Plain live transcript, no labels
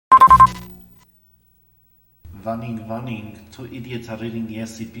Warning. Two idiots are reading the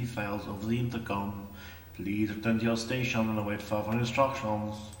SCP files over the intercom. Please return to your station and await further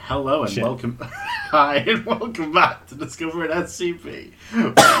instructions. Hello and welcome. Hi and welcome back to Discovering SCP.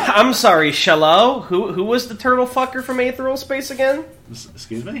 I'm sorry, Shallow. Who was the turtle fucker from Aetheral Space again?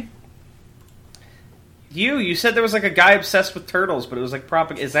 Excuse me? You said there was like a guy obsessed with turtles, but it was like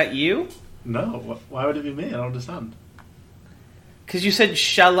Is that you? No. Why would it be me? I don't understand. Because you said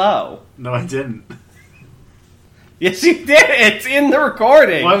Shallow. No, I didn't. Yes, you did. It's in the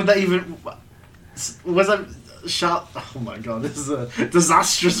recording. Why would that even? Was I? Oh my god, this is a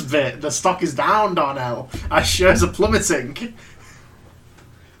disastrous bit. The stock is down, Darnell. Our shares are plummeting.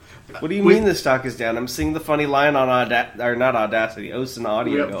 What do you mean the stock is down? I'm seeing the funny line on not Audacity, Osin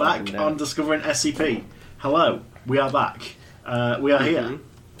Audio. We are back on Discovering SCP. Hello, we are back. We are here.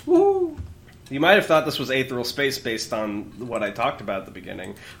 Woo! You might have thought this was Aetheral Space based on what I talked about at the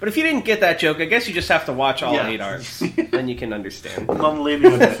beginning. But if you didn't get that joke, I guess you just have to watch all 8 arcs. Then you can understand. I'm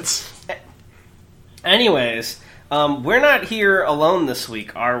leaving with it. Anyways, we're not here alone this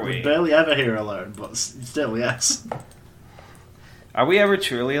week, are we? We're barely ever here alone, but still, yes. Are we ever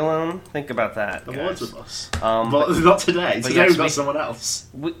truly alone? Think about that. The guys. Lord's with us. But not today. Today we've got someone else.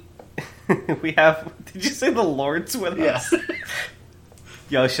 We have... Did you say the Lord's with us?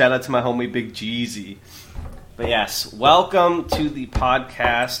 Yo, shout out to my homie Big Jeezy. But yes, welcome to the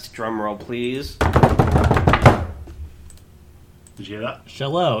podcast. Drum roll, please. Did you hear that?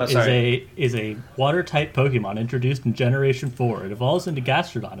 Shallow is a water-type Pokemon introduced in Generation 4. It evolves into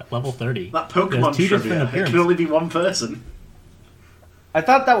Gastrodon at level 30. That Pokemon trivia, it can only be one person. I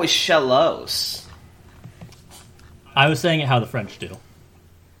thought that was Shellos. I was saying it how the French do.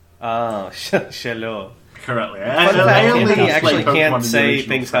 Oh, Shallow. Correctly. I actually can't say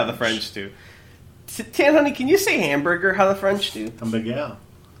things how the French do. Tan Honey, can you say hamburger how the French do? Hamburger.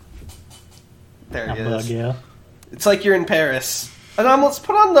 There it is. Yeah. It's like you're in Paris. And let's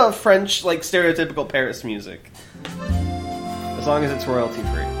put on the French, like, stereotypical Paris music. As long as it's royalty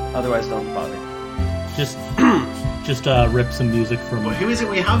free. Otherwise, don't bother. Just rip some music from. Well, who is it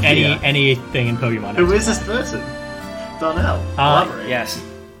we have here? Anything in Pokemon. Who is this person? Darnell. Elaborate. Yes.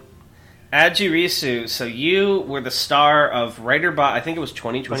 Ajirisu, so you were the star of WriterBot, I think it was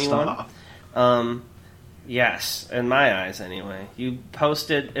 2021. Yes, in my eyes anyway. You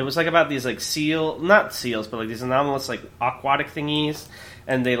posted, it was like about these like not seals, but like these anomalous like aquatic thingies,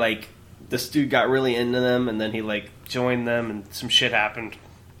 and they like, this dude got really into them, and then he like joined them, and some shit happened.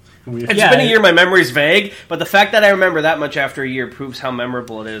 It's been a year, my memory's vague, but the fact that I remember that much after a year proves how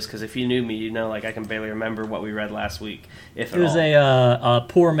memorable it is, because if you knew me, you know, like, I can barely remember what we read last week, if at all. It was a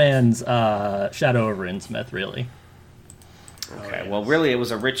poor man's Shadow over Innsmouth, really. Okay, well, really, it was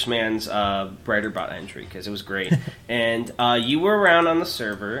a rich man's WriterBot entry, because it was great. And you were around on the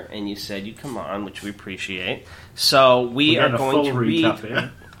server, and you said you'd come on, which we appreciate. So we are going to read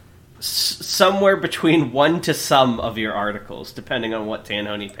somewhere between 1 to some of your articles, depending on what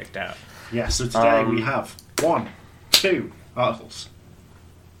Tanhoney picked out. Yes, so today we have 1, 2 articles.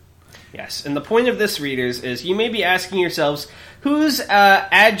 Yes, and the point of this, readers, is you may be asking yourselves, who's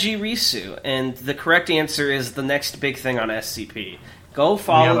Ajirisu? And the correct answer is the next big thing on SCP. Go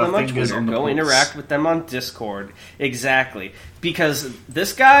follow them on Twitter, go interact with them on Discord. Exactly. Because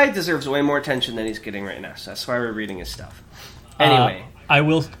this guy deserves way more attention than he's getting right now, so that's why we're reading his stuff. Anyway... I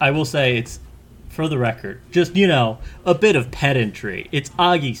will say, it's, for the record, just, you know, a bit of pedantry. It's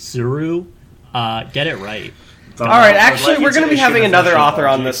Agisuru. Get it right. Alright, actually, we're going to be having another author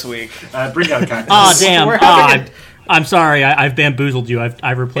on this week. Bring out Cactus. Ah, damn. I'm sorry, I've bamboozled you.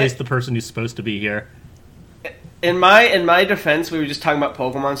 I've replaced the person who's supposed to be here. In my defense, we were just talking about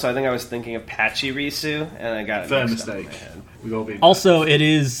Pokemon, so I think I was thinking of Pachirisu, and I got it mixed up in my head. Also, it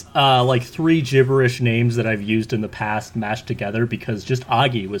is like 3 gibberish names that I've used in the past mashed together because just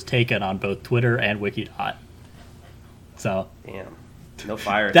Agi was taken on both Twitter and Wikidot. So, damn, no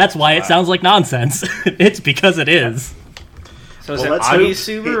fire. That's why it sounds like nonsense. It's because it is. So is it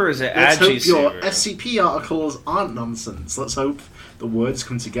Agisuru or is it Ajisuru? Let's hope your SCP articles aren't nonsense. Let's hope the words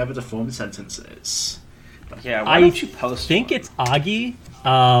come together to form sentences. Yeah, why don't you post? I think it's Agi.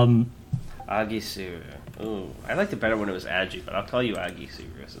 Agisuru. Ooh, I liked it better when it was Agi, but I'll call you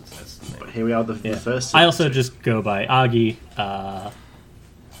Agisuru since that's the name. But here we are, the first. I also just go by Agi. I'll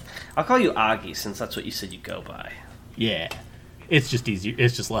call you Agi since that's what you said you go by. Yeah, it's just easier.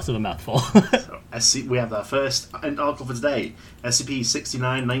 It's just less of a mouthful. So, we have our first article for today,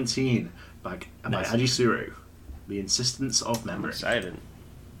 SCP-6919 by Ajisuru, The Insistence of Memory. I'm excited.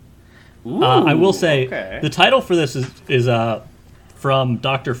 Ooh, I will say the title for this is from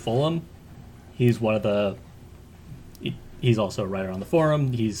Dr. Fulham. He's one of he's also a writer on the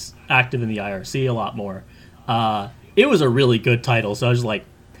forum. He's active in the IRC a lot more. It was a really good title, so I was like,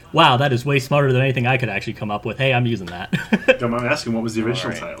 wow, that is way smarter than anything I could actually come up with. Hey, I'm using that. Don't mind me asking, what was the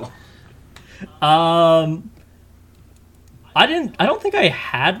original title? I don't think I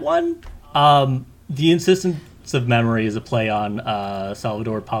had one. The Insistence of Memory is a play on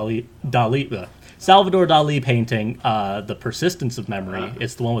Salvador Dali painting, The Persistence of Memory.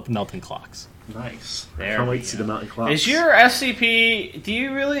 It's the one with the melting clocks. Nice. There Can't we wait to see go. the melting clocks. Is your SCP...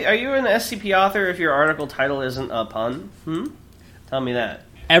 Are you an SCP author if your article title isn't a pun? Tell me that.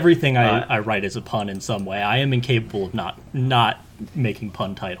 Everything I write is a pun in some way. I am incapable of not making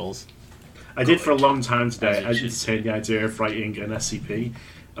pun titles. I did for a long time today. I entertained the idea of writing an SCP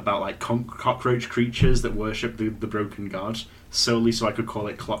about like cockroach creatures that worship the broken god, solely so I could call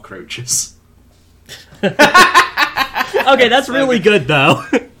it Clockroaches. Okay, that's really good though.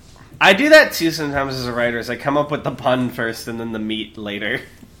 I do that too sometimes as a writer. Is I come up with the pun first and then the meat later.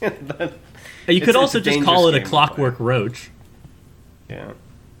 You could also just call it a Clockwork Roach. Yeah.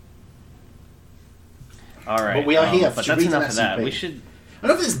 All right. But we are here. But that's enough of that. We should.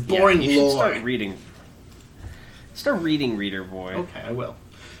 Enough of this boring you lore. should start reading. Start reading, Reader Boy. Okay, I will.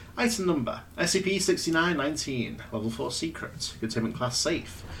 Item number: SCP-6919, Level 4 Secret, Containment Class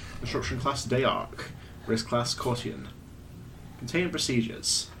Safe, Instruction Class Dayark, Risk Class Cortian. Containment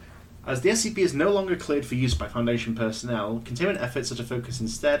Procedures. As the SCP is no longer cleared for use by Foundation personnel, containment efforts are to focus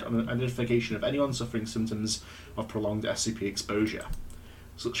instead on an identification of anyone suffering symptoms of prolonged SCP exposure.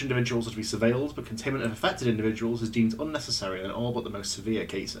 Such individuals are to be surveilled, but containment of affected individuals is deemed unnecessary in all but the most severe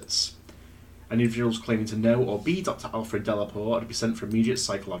cases. Any individuals claiming to know or be Dr. Alfred Delapore are to be sent for immediate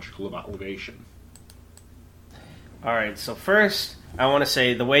psychological evaluation. Alright, so first, I want to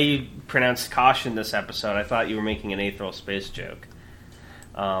say, the way you pronounced caution this episode, I thought you were making an Aetherial Space joke.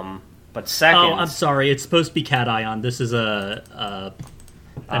 But second... Oh, I'm sorry, it's supposed to be Cation. This is an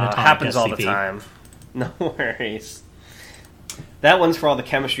atomic happens SCP. all the time. No worries. That one's for all the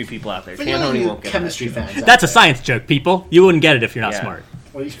chemistry people out there. Tanhoney won't get chemistry that fans. That's a science joke, people. You wouldn't get it if you're not smart.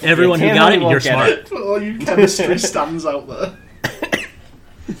 Well, Everyone who got it, you're smart. All you chemistry stands out there.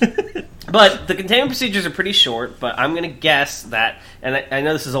 But the containment procedures are pretty short, but I'm going to guess that, and I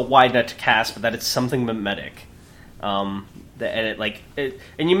know this is a wide net to cast, but that it's something mimetic. And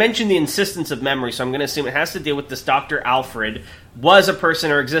you mentioned the insistence of memory, so I'm going to assume it has to deal with this Dr. Alfred was a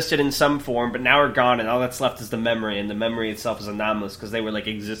person or existed in some form, but now are gone, and all that's left is the memory, and the memory itself is anomalous because they were like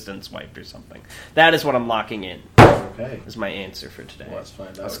existence wiped or something. That is what I'm locking in. Okay. Is my answer for today. Well, let's find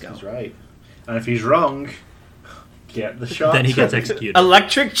out Let's if go. he's right. And if he's wrong, get the shot. Then he gets executed.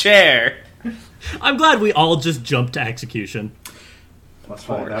 Electric chair. I'm glad we all just jumped to execution. Let's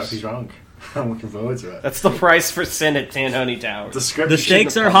find out if he's wrong. I'm looking forward to it. That's the price for sin at Tanhoney Tower. The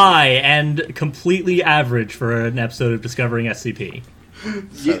stakes are high and completely average for an episode of Discovering SCP.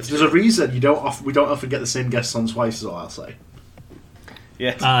 Yeah, there's a reason we don't often get the same guests on twice, is all I'll say.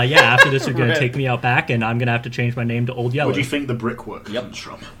 Yeah. Yeah, after this you're going to take me out back, and I'm going to have to change my name to Old Yeller. Where do you think the brickwork comes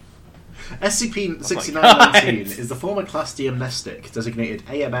from? SCP-6919 God. is the former Class D amnestic, designated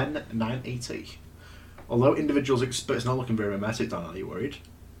AMN-980. Although individuals it's not looking very mimetic, Dan, are you worried?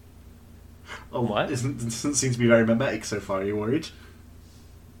 Oh, What? It doesn't seem to be very mimetic so far, are you worried?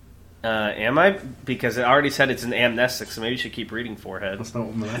 Am I? Because it already said it's an amnestic, so maybe you should keep reading Forehead. That's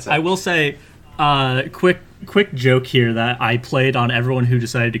not mimetic. I will say, quick joke here that I played on everyone who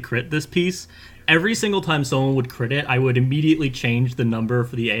decided to crit this piece. Every single time someone would crit it, I would immediately change the number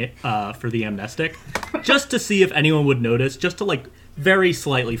for the amnestic, just to see if anyone would notice, just to like very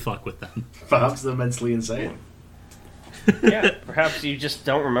slightly fuck with them. Perhaps they're mentally insane. Yeah, perhaps you just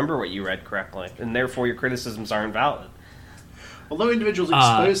don't remember what you read correctly, and therefore your criticisms aren't valid. Although individuals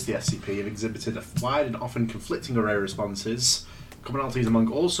exposed to the SCP have exhibited a wide and often conflicting array of responses, commonalities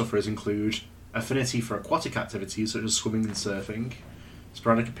among all sufferers include affinity for aquatic activities such as swimming and surfing,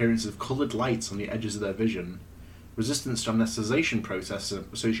 sporadic appearances of coloured lights on the edges of their vision, resistance to amnestisation processes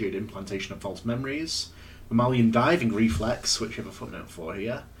and associated implantation of false memories, mammalian diving reflex, which we have a footnote for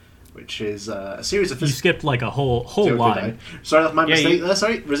here, which is a series of... You skipped like a whole line. Sorry, that's my mistake there.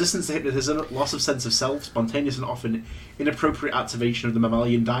 Sorry. Resistance to hypnotism, loss of sense of self, spontaneous and often inappropriate activation of the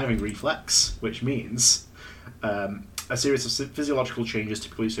mammalian diving reflex, which means a series of physiological changes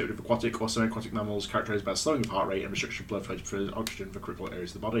typically associated with aquatic or semi-aquatic mammals characterized by a slowing of heart rate and restriction of blood flow for oxygen for critical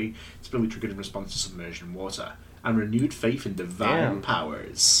areas of the body, typically triggered in response to submersion in water, and renewed faith in divine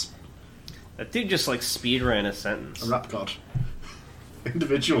powers. That dude just like speed ran a sentence. A rap god.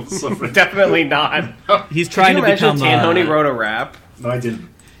 Individuals suffering. Definitely not. He's trying to become. Tanhoney wrote a rap. No, I didn't.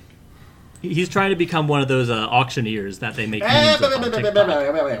 He's trying to become one of those auctioneers that they make memes of on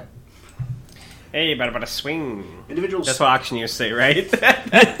TikTok. Hey, bada swing. Individuals. That's what auctioneers say, right?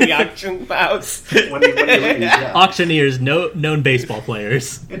 At the auction house. when you lose, yeah. Auctioneers, known baseball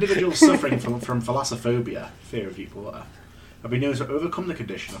players. Individuals suffering from thalassophobia, fear of deep water, have been known to overcome the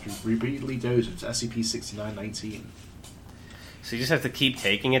condition after repeatedly dosed with SCP-6919. So you just have to keep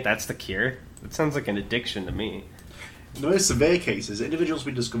taking it? That's the cure? That sounds like an addiction to me. In the most severe cases, individuals have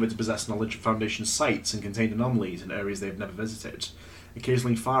been discovered to possess knowledge of Foundation sites and contain anomalies in areas they have never visited,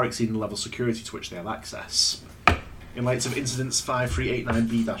 occasionally far exceeding the level of security to which they have access. In light of incidents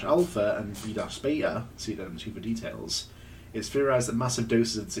 5389B-alpha and B-beta, see them 2 for details, it's theorised that massive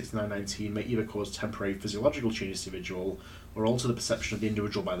doses of 6919 may either cause temporary physiological changes to the individual or alter the perception of the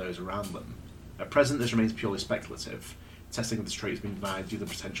individual by those around them. At present, this remains purely speculative. Testing of this trait has been denied due to the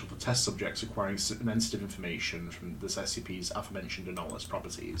potential for test subjects acquiring sensitive information from this SCP's aforementioned anomalous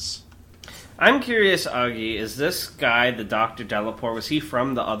properties. I'm curious, Augie, is this guy, the Dr. Delapore, was he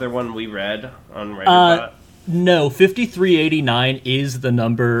from the other one we read on Writerbot? No, 5389 is the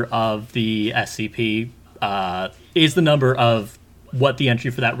number of the SCP, is the number of what the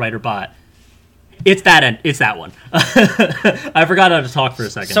entry for that Writerbot. It's that one. I forgot how to talk for a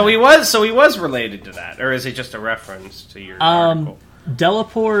second. So he was related to that, or is it just a reference to your article?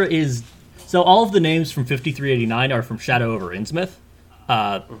 Delapore is... So all of the names from 5389 are from Shadow over Innsmouth.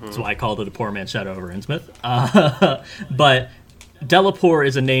 That's why I called it a poor man's Shadow over Innsmouth. But Delapore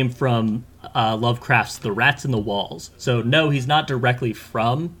is a name from Lovecraft's The Rats in the Walls. So no, he's not directly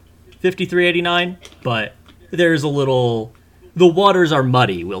from 5389, but there's a little... The waters are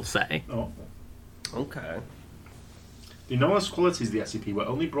muddy, we'll say. Oh. Okay. The anomalous qualities of the SCP were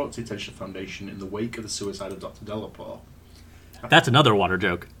only brought to attention of the Foundation in the wake of the suicide of Dr. Delapore. That's another water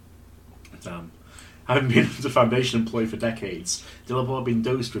joke. Having been the Foundation employee for decades, Delapore had been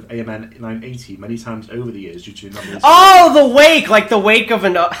dosed with AMN 980 many times over the years due to anomalous... Oh, the wake! Like the wake of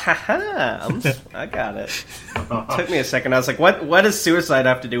an... I got it. Took me a second. I was like, what does suicide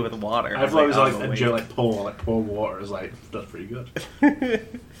have to do with water? I thought it was like a joke, pour water. I was like, that's pretty good.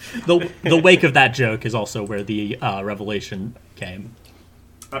 The wake of that joke is also where the revelation came.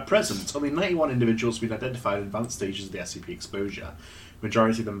 At present, only 91 individuals have been identified in advanced stages of the SCP exposure.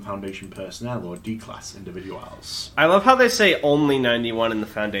 Majority of them Foundation personnel or D-class individuals. I love how they say only 91 in the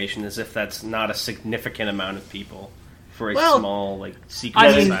Foundation, as if that's not a significant amount of people for a small,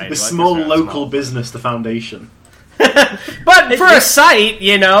 secret society. The small local business, the Foundation. But for a site,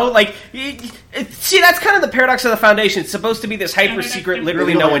 see, that's kind of the paradox of the Foundation. It's supposed to be this hyper-secret,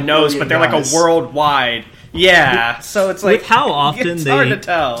 literally no one knows, but they're like a worldwide... Yeah, so it's like... With how often it's hard to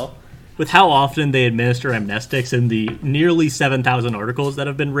tell. With how often they administer amnestics in the nearly 7,000 articles that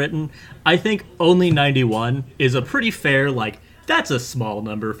have been written, I think only 91 is a pretty fair, that's a small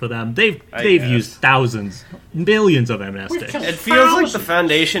number for them. They've used thousands, millions of amnestics. It feels like the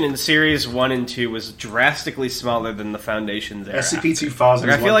Foundation in Series 1 and 2 was drastically smaller than the Foundation there. SCP-2000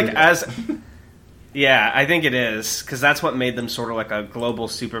 I feel like Yeah, I think it is, because that's what made them sort of like a global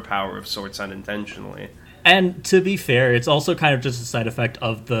superpower of sorts unintentionally. And to be fair, it's also kind of just a side effect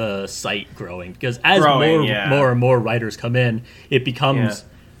of the site growing, because as more and more writers come in, it becomes,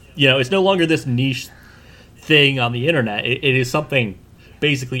 it's no longer this niche thing on the internet. It is something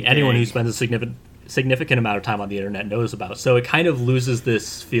basically anyone who spends a significant amount of time on the internet knows about. So it kind of loses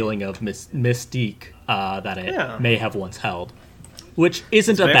this feeling of mystique that it may have once held, which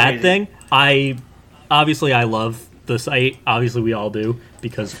isn't a bad thing. I love the site. Obviously, we all do,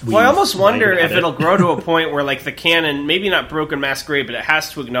 because I almost wonder if it'll grow to a point where, the canon, maybe not Broken Masquerade, but it has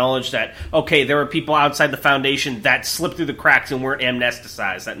to acknowledge that, okay, there are people outside the Foundation that slip through the cracks and weren't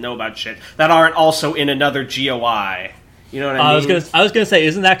amnesticized, that know about shit, that aren't also in another GOI. You know what I mean? I was gonna say,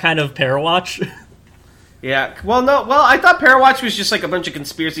 isn't that kind of Parawatch? Yeah. Well, no. Well, I thought Parawatch was just a bunch of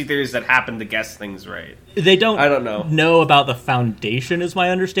conspiracy theories that happen to guess things right. They don't. I don't know about the Foundation, is my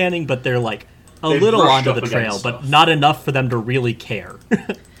understanding, but they're a little onto the trail, but not enough for them to really care.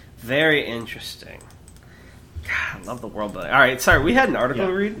 Very interesting. God, I love the world building. All right, sorry, we had an article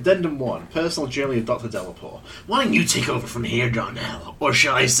to read? Addendum 1, Personal Journey of Dr. Delapore. Why don't you take over from here, Darnell? Or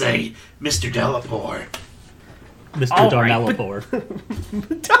shall I say, Mr. Delapore? Mr. Darnellapore.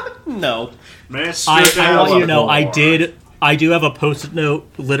 No. Mr. I want you to know, I do have a post-it note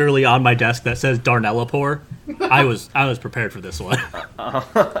literally on my desk that says Darnellapore. I was prepared for this one.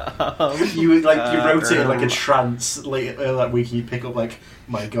 You wrote it in a trance later that week. You pick up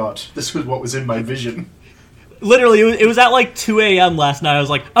my God, this was what was in my vision. Literally, it was at 2 a.m. last night. I was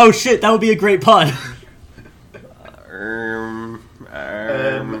like, oh shit, that would be a great pun.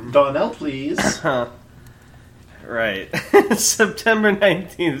 Darnell, please. Right. September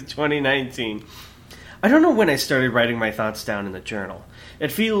 19th, 2019. I don't know when I started writing my thoughts down in the journal.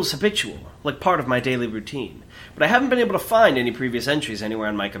 It feels habitual, like part of my daily routine, but I haven't been able to find any previous entries anywhere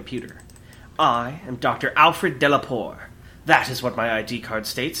on my computer. I am Dr. Alfred Delaporte. That is what my ID card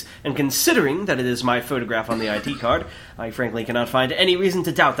states, and considering that it is my photograph on the ID card, I frankly cannot find any reason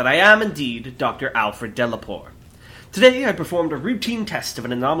to doubt that I am indeed Dr. Alfred Delaporte. Today I performed a routine test of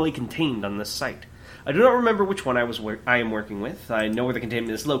an anomaly contained on this site. I do not remember which one I am working with. I know where the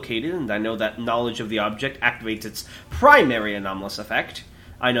containment is located, and I know that knowledge of the object activates its primary anomalous effect.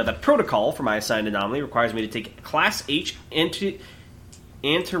 I know that protocol for my assigned anomaly requires me to take Class H anterograde.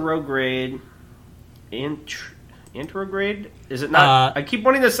 Anterograde? Is it not? I keep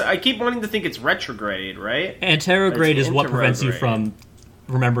wanting to think it's retrograde, right? Anterograde is what prevents you from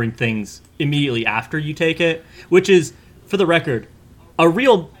remembering things immediately after you take it, which is, for the record, a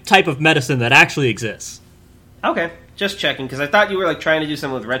real type of medicine that actually exists. Okay, just checking, because I thought you were like trying to do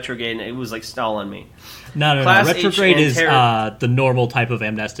something with retrograde, and it was like stalling me. No. Retrograde is the normal type of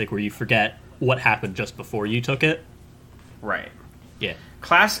amnestic where you forget what happened just before you took it. Right. Yeah.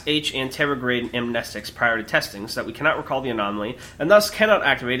 Class H anterograde amnestics prior to testing, so that we cannot recall the anomaly, and thus cannot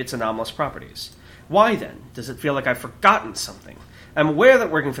activate its anomalous properties. Why, then, does it feel like I've forgotten something? I'm aware that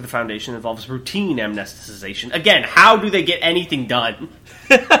working for the Foundation involves routine amnesticization. Again, how do they get anything done?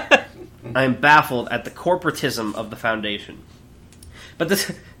 I am baffled at the corporatism of the Foundation. But this...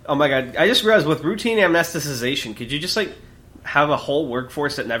 Oh my god, I just realized with routine amnesticization, could you just, like, have a whole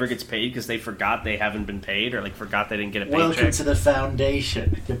workforce that never gets paid because they forgot they haven't been paid, or, like, forgot they didn't get a paycheck? Welcome to the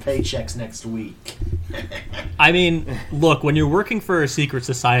Foundation. Your paycheck's next week. I mean, look, when you're working for a secret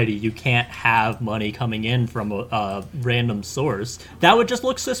society, you can't have money coming in from a random source. That would just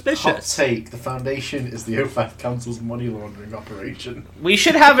look suspicious. Hot take: the Foundation is the OFAC Council's money laundering operation. We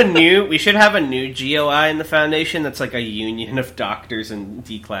should have a new GOI in the Foundation that's like a union of doctors and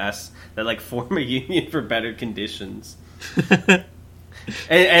D-class that like form a union for better conditions.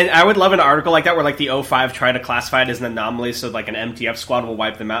 And I would love an article like that where like the O5 try to classify it as an anomaly, so like an MTF squad will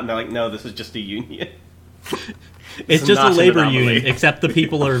wipe them out, and they're like, no, this is just a union. It's just a labor union, except the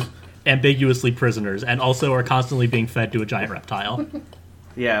people are ambiguously prisoners and also are constantly being fed to a giant reptile.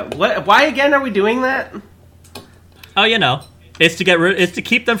 Yeah. Why again are we doing that? Oh, you know, it's to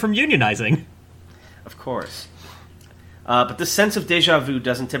keep them from unionizing. Of course. But this sense of deja vu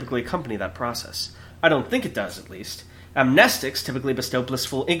doesn't typically accompany that process. I don't think it does, at least. Amnestics typically bestow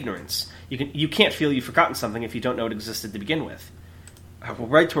blissful ignorance. You can't feel you've forgotten something if you don't know it existed to begin with. I will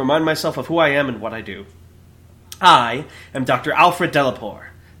write to remind myself of who I am and what I do. I am Dr. Alfred Delaporte.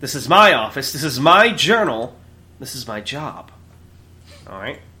 This is my office. This is my journal. This is my job.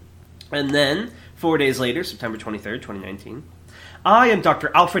 Alright. And then, 4 days later, September 23rd, 2019, I am Dr.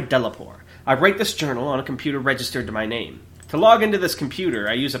 Alfred Delaporte. I write this journal on a computer registered to my name. To log into this computer,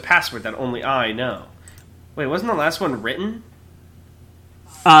 I use a password that only I know. Wait, wasn't the last one written?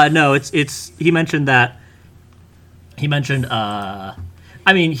 No, it's he mentioned that. He mentioned, I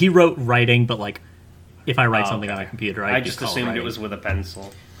mean, he wrote writing, but like, if I write something on a computer, I just assumed it was with a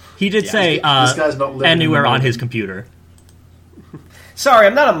pencil. He did say, this guy's not living anywhere on his computer. Sorry,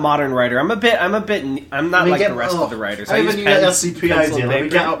 I'm not a modern writer. I'm not like the rest of the writers. I have a new SCP idea. Let me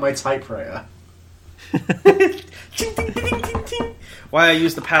get out my typewriter. Why I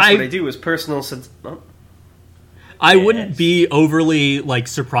use the password I do is personal. I wouldn't be overly like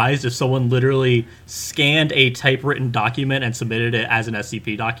surprised if someone literally scanned a typewritten document and submitted it as an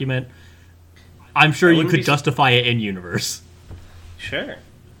SCP document. I'm sure you could justify it in universe. Sure.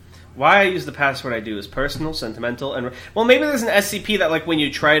 Why I use the password I do is personal, sentimental, and well, maybe there's an SCP that like when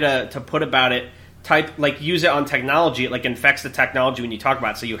you try to put about it, use it on technology, it like infects the technology when you talk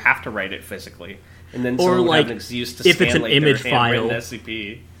about it, so you have to write it physically, and then someone would have an excuse to if it's an image file.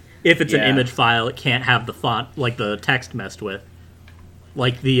 SCP. If it's an image file, it can't have the font, like the text messed with.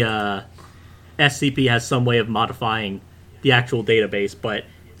 Like the SCP has some way of modifying the actual database, but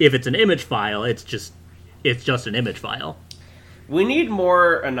if it's an image file, it's just an image file. We need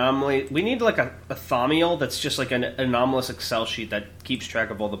more anomaly. We need like a thaumiel that's just like an anomalous Excel sheet that keeps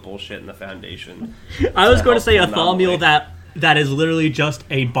track of all the bullshit in the Foundation. I was going to say a thaumiel that is literally just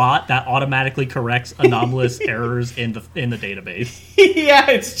a bot that automatically corrects anomalous errors in the database.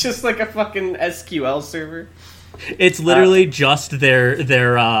 Yeah, it's just like a fucking SQL server. It's literally just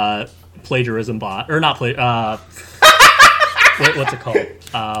their plagiarism bot, or not what's it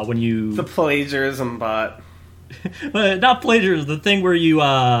called? When you the plagiarism bot. Not plagiarism, the thing where you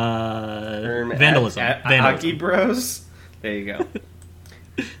vandalism. Hockey Bros. There you go.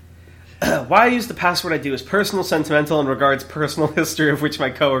 Why I use the password I do is personal, sentimental, and regards personal history of which my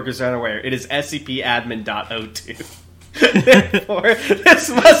coworkers are unaware. It is scpadmin.02. Therefore,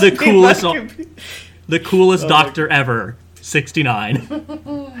 this must the be coolest. The coolest doctor ever.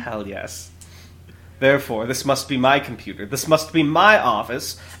 69. Hell yes. Therefore, this must be my computer, this must be my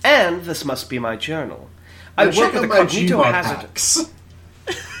office, and this must be my journal. I work with a cognito-hazardous...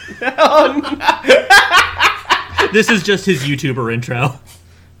 This is just his YouTuber intro.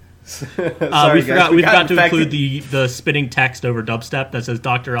 Sorry, we forgot to include the spinning text over dubstep that says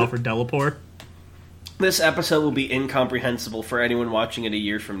Dr. Alfred Delapore. This episode will be incomprehensible for anyone watching it a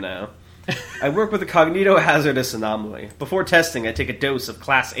year from now. I work with a cognito-hazardous anomaly. Before testing, I take a dose of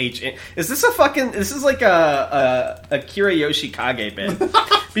Class H... Is this a fucking... This is like a Kirayoshi Kage bit.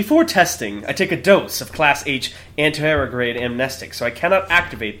 Before testing, I take a dose of Class H anterograde amnestic, so I cannot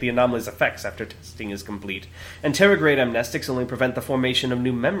activate the anomaly's effects after testing is complete. Anterograde amnestics only prevent the formation of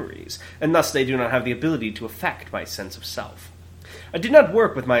new memories, and thus they do not have the ability to affect my sense of self. I did not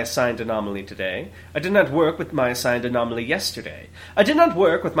work with my assigned anomaly today. I did not work with my assigned anomaly yesterday. I did not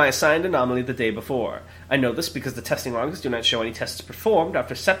work with my assigned anomaly the day before. I know this because the testing logs do not show any tests performed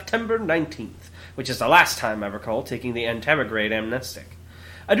after September 19th, which is the last time I recall taking the anterograde amnestic.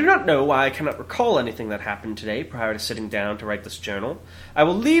 I do not know why I cannot recall anything that happened today prior to sitting down to write this journal. I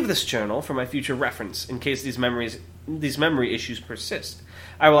will leave this journal for my future reference in case these memory issues persist.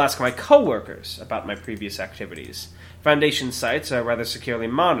 I will ask my coworkers about my previous activities. Foundation sites are rather securely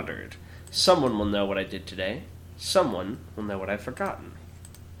monitored. Someone will know what I did today. Someone will know what I've forgotten.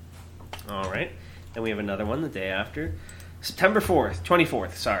 Alright. Then we have another one the day after. September 24th,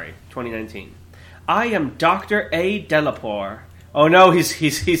 2019. I am Dr. A. Delapore. Oh no,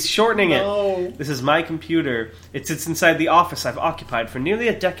 he's shortening it. This is my computer. It sits inside the office I've occupied for nearly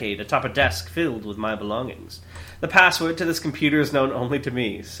a decade atop a desk filled with my belongings. The password to this computer is known only to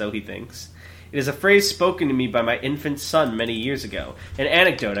me, so he thinks. It is a phrase spoken to me by my infant son many years ago. An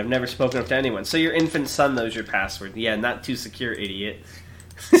anecdote I've never spoken of to anyone. So your infant son knows your password. Yeah, not too secure, idiot.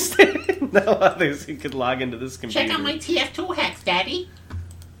 No others who could log into this computer. Check out my TF2 hacks, Daddy.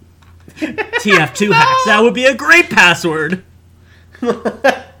 TF2 hacks. That would be a great password.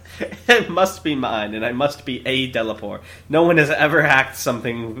 It must be mine, and I must be A. Delapore. No one has ever hacked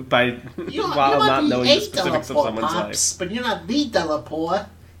something while not knowing the specifics of someone's life. But you're not the Delapore.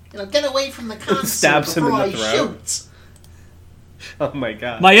 Get away from the console Stabs him in before the I throat. shoot. Oh my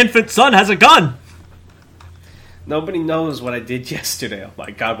god. My infant son has a gun! Nobody knows what I did yesterday. Oh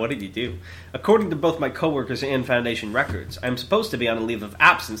my god, what did you do? According to both my coworkers and Foundation records, I am supposed to be on a leave of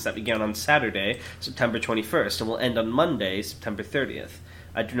absence that began on Saturday, September 21st, and will end on Monday, September 30th.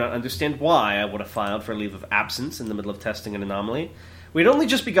 I do not understand why I would have filed for a leave of absence in the middle of testing an anomaly. We had only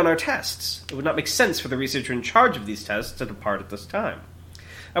just begun our tests. It would not make sense for the researcher in charge of these tests to depart at this time.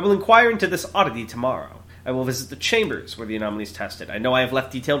 I will inquire into this oddity tomorrow. I will visit the chambers where the anomaly is tested. I know I have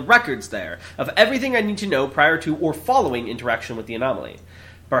left detailed records there of everything I need to know prior to or following interaction with the anomaly.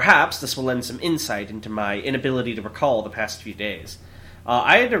 Perhaps this will lend some insight into my inability to recall the past few days.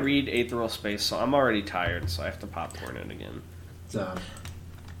 I had to read Aetheral Space, so I'm already tired, so I have to popcorn it again.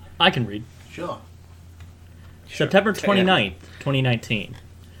 I can read. Sure. September 29th, 2019.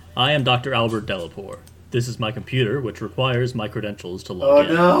 I am Dr. Albert Delapore. This is my computer, which requires my credentials to log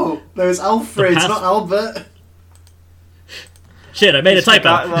in. Oh no! There's Alfred, not Albert! Shit, I made a typo.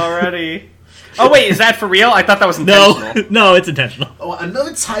 Already. Oh wait, is that for real? I thought that was intentional. No, it's intentional. Oh,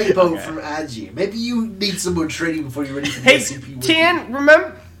 another typo from Agi. Maybe you need some more training before you're ready for the SCP. Tian,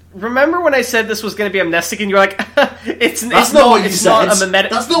 remember when I said this was going to be amnestic and you're like, it's not what you said.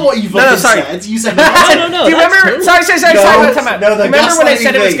 That's not what you fucking said. You said no. Do you remember? Sorry. Remember when I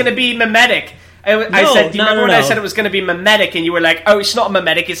said it was going to be mimetic? I said, do you remember when I said it was going to be mimetic and you were like, oh, it's not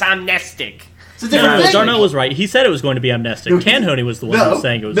mimetic, it's amnestic. No, Darnell was right. He said it was going to be amnestic. Canhoney was the one who was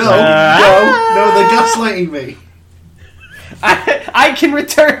saying it was No, they're gaslighting me. I can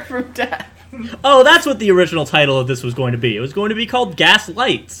return from death. Oh, that's what the original title of this was going to be. It was going to be called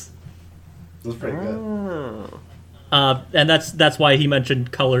Gaslights. That's pretty good. And that's why he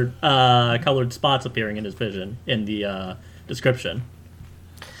mentioned colored spots appearing in his vision in the description.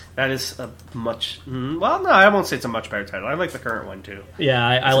 That is a much... Well, no, I won't say it's a much better title. I like the current one, too. Yeah,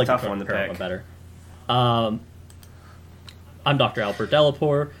 I like the current one better. I'm Dr. Albert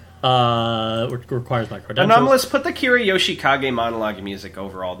Delapore. Requires my credentials. Anomalous, put the Kirayoshi Kage monologue music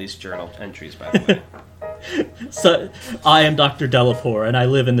over all these journal entries, by the way. So, I am Dr. Delapore, and I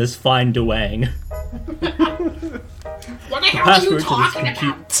live in this fine Dewang. What the hell are you talking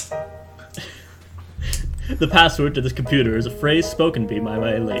about? The password to this computer is a phrase spoken to me by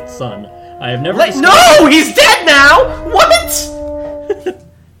my late son. I have never... No! He's dead now! What?!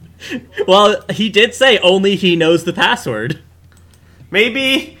 Well, he did say only he knows the password.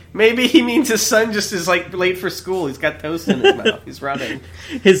 Maybe Maybe he means his son just is like late for school. He's got toast in his mouth. He's running.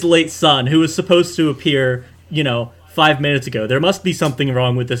 His late son, who was supposed to appear, 5 minutes ago. There must be something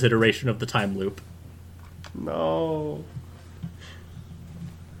wrong with this iteration of the time loop. No.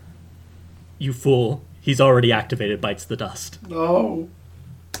 You fool. He's already activated Bites the Dust. No.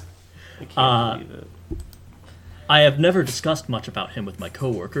 I can't believe it. I have never discussed much about him with my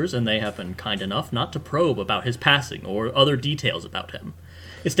coworkers, and they have been kind enough not to probe about his passing or other details about him.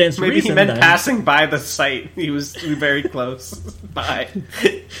 It stands to Maybe reason he meant that passing by the site. He was very close. Bye.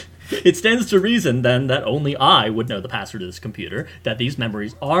 It stands to reason, then, that only I would know the password to this computer, that these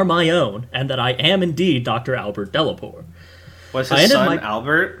memories are my own, and that I am indeed Dr. Albert Delapore. Was his son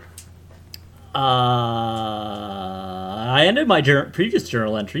Albert? I ended my previous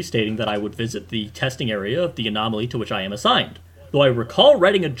journal entry stating that I would visit the testing area of the anomaly to which I am assigned. Though I recall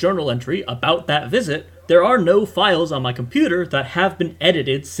writing a journal entry about that visit, there are no files on my computer that have been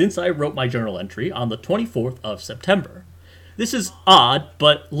edited since I wrote my journal entry on the 24th of September. This is odd,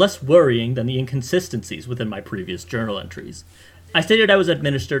 but less worrying than the inconsistencies within my previous journal entries. I stated I was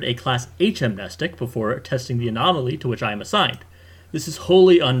administered a Class H amnestic before testing the anomaly to which I am assigned. This is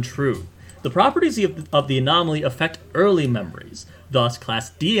wholly untrue. The properties of the anomaly affect early memories. Thus,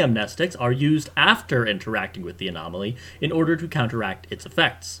 Class D amnestics are used after interacting with the anomaly in order to counteract its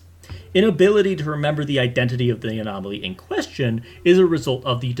effects. Inability to remember the identity of the anomaly in question is a result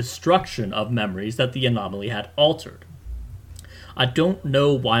of the destruction of memories that the anomaly had altered. I don't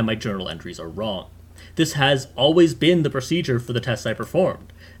know why my journal entries are wrong. This has always been the procedure for the tests I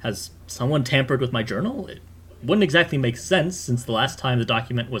performed. Has someone tampered with my journal? It wouldn't exactly make sense, since the last time the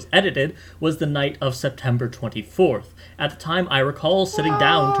document was edited was the night of September 24th. At the time, I recall sitting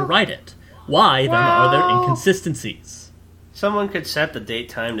down to write it. Why, then, are there inconsistencies? Someone could set the date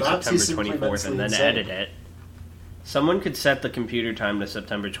time to September 24th and then edit it. Someone could set the computer time to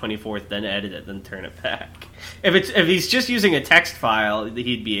September 24th, then edit it, then turn it back. If he's just using a text file,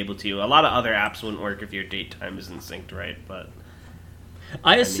 he'd be able to. A lot of other apps wouldn't work if your date time isn't synced right, but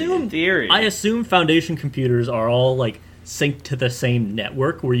I assume in theory. I assume Foundation computers are all synced to the same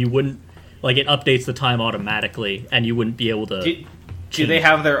network where you wouldn't it updates the time automatically and you wouldn't be able to. Do they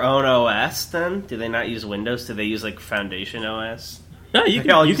have their own OS then? Do they not use Windows? Do they use Foundation OS? No, you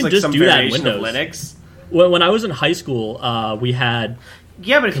can just do that in Windows. Of Linux. When I was in high school, we had.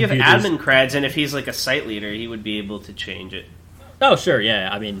 Yeah, but if you have admin creds and if he's a site leader, he would be able to change it. Oh, sure, yeah.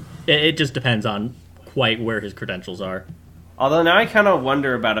 I mean, it just depends on quite where his credentials are. Although now I kind of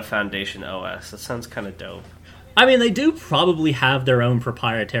wonder about a Foundation OS. That sounds kind of dope. I mean, they do probably have their own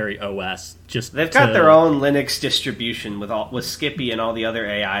proprietary OS. They've got their own Linux distribution with Skippy and all the other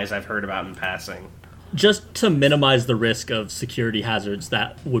AIs I've heard about in passing. Just to minimize the risk of security hazards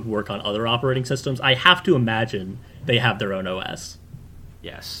that would work on other operating systems, I have to imagine they have their own OS.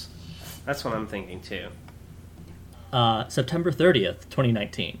 Yes. That's what I'm thinking, too. September 30th,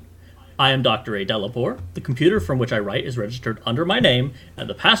 2019. I am Dr. A. Delapore. The computer from which I write is registered under my name, and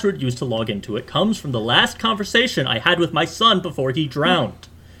the password used to log into it comes from the last conversation I had with my son before he drowned.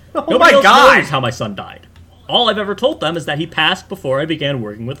 Nobody else knows how my son died. All I've ever told them is that he passed before I began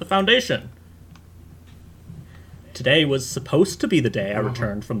working with the Foundation. Today was supposed to be the day I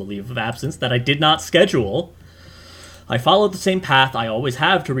returned from the leave of absence that I did not schedule. I followed the same path I always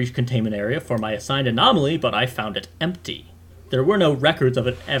have to reach containment area for my assigned anomaly, but I found it empty. There were no records of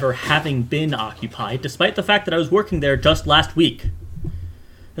it ever having been occupied, despite the fact that I was working there just last week.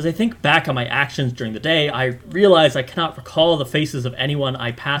 As I think back on my actions during the day, I realize I cannot recall the faces of anyone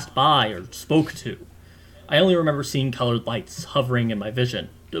I passed by or spoke to. I only remember seeing colored lights hovering in my vision,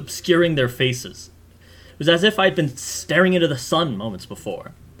 obscuring their faces. It was as if I'd been staring into the sun moments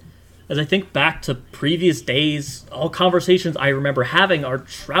before. As I think back to previous days, all conversations I remember having are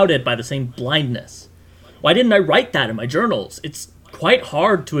shrouded by the same blindness. Why didn't I write that in my journals? It's quite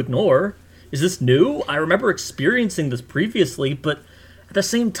hard to ignore. Is this new? I remember experiencing this previously, but at the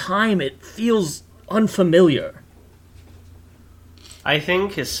same time, it feels unfamiliar. I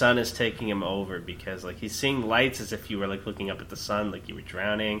think his son is taking him over because he's seeing lights as if you were looking up at the sun, like you were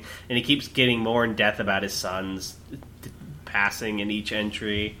drowning, and he keeps getting more in depth about his son's passing in each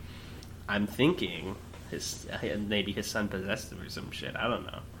entry. I'm thinking maybe his son possessed him or some shit. I don't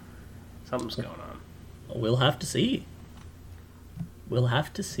know. Something's going on. We'll have to see. All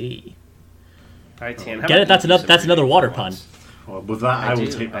right, Tan. Get it? That's another water pun. Well, with that, I will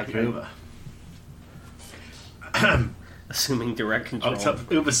take back over. Assuming direct control.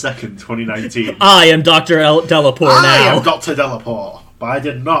 October 2nd, 2019. I am Dr. Delapore now. I am Dr. Delapore, but I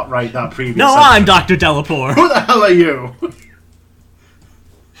did not write that previous No, sentence. I'm Dr. Delapore. Who the hell are you?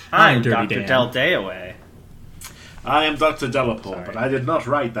 I'm Dr. Del Day away. I am Dr. Delapore, but I did not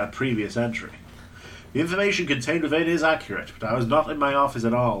write that previous entry. The information contained within is accurate, but I was not in my office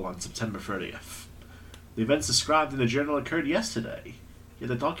at all on September 30th. The events described in the journal occurred yesterday, yet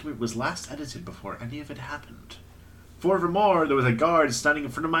the document was last edited before any of it happened. Furthermore, there was a guard standing in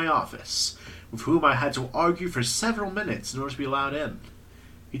front of my office, with whom I had to argue for several minutes in order to be allowed in.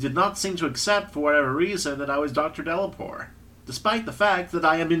 He did not seem to accept, for whatever reason, that I was Dr. Delapore, despite the fact that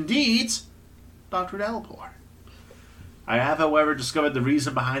I am indeed Dr. Delapore. I have, however, discovered the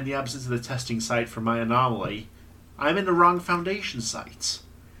reason behind the absence of the testing site for my anomaly. I am in the wrong Foundation site.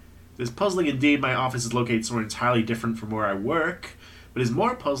 It is puzzling indeed my office is located somewhere entirely different from where I work, but it is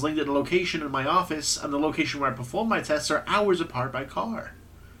more puzzling that the location of my office and the location where I perform my tests are hours apart by car.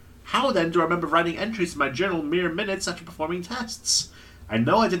 How then do I remember writing entries in my journal mere minutes after performing tests? I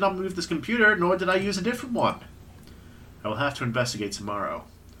know I did not move this computer, nor did I use a different one. I will have to investigate tomorrow.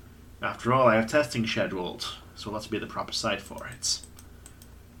 After all, I have testing scheduled, so let's be at the proper site for it.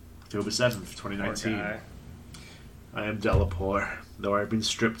 October 7th, 2019. I am Delapore, though I have been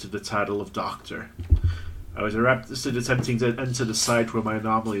stripped of the title of Doctor. I was arrested attempting to enter the site where my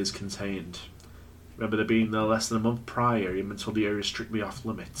anomaly is contained. Remember there being no less than a month prior, even until the area is strictly off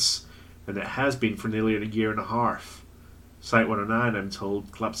limits, and it has been for nearly a year and a half. Site 109, I'm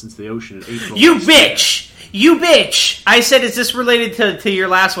told, collapsed into the ocean in April. You bitch! You bitch! I said, is this related to your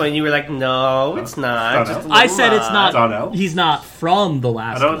last one? And you were like, no, it's not. I said it's not. Donnell. He's not from the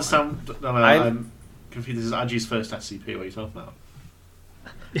last one. I don't understand. No, I'm confused. This is Aji's first SCP. What are you talking about?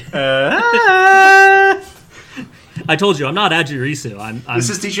 I told you, I'm not Ajirisu. This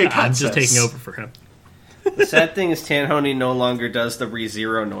is DJ Katsas. I'm just taking over for him. The sad thing is Tanhoney no longer does the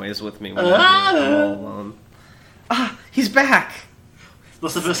ReZero noise with me when I'm all alone. Ah, he's back!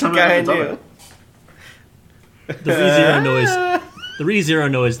 That's the first time I've ever done it. The ReZero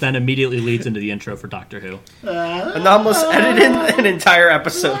noise then immediately leads into the intro for Doctor Who. Anomalous edited an entire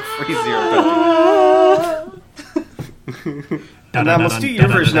episode for ReZero. Anomalous, do your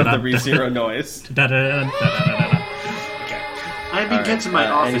version of the ReZero noise. I've been kept in my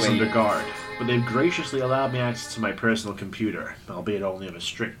office under guard, but they've graciously allowed me access to my personal computer, albeit only under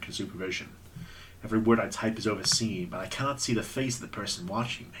strict supervision. Every word I type is overseen, but I cannot see the face of the person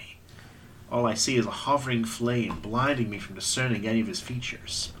watching me. All I see is a hovering flame, blinding me from discerning any of his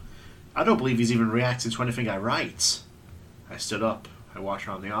features. I don't believe he's even reacting to anything I write. I stood up. I walked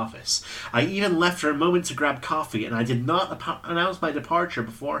around the office. I even left for a moment to grab coffee, and I did not announce my departure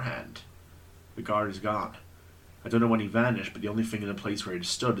beforehand. The guard is gone. I don't know when he vanished, but the only thing in the place where he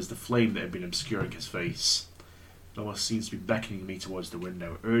stood is the flame that had been obscuring his face. It almost seems to be beckoning me towards the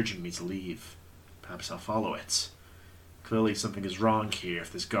window, urging me to leave. Perhaps I'll follow it. Clearly something is wrong here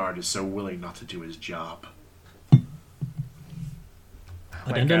if this guard is so willing not to do his job. Oh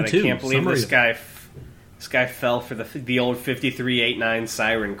my God, I can't believe this guy fell for the old 5389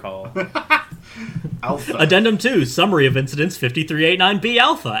 siren call. Alpha. Addendum 2, summary of incidents 5389B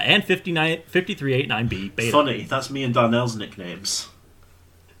Alpha and 5389B Beta. Funny, that's me and Darnell's nicknames.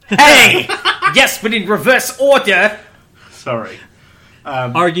 Hey! Yes, but in reverse order! Sorry.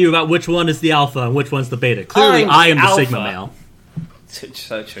 Argue about which one is the Alpha and which one's the Beta. Clearly, I am the Sigma male.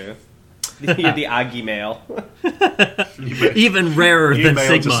 So true. You're the Aggie male. Even rarer than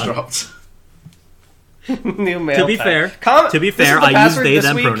Sigma. New male To be type. fair, I use they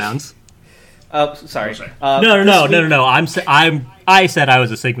them pronouns. Oh, sorry. No. I said I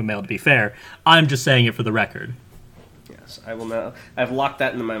was a Sigma male. To be fair, I'm just saying it for the record. Yes, I will now. I've locked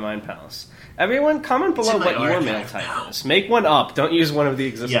that into my mind palace. Everyone, comment below what your male type is. Make one up. Don't use one of the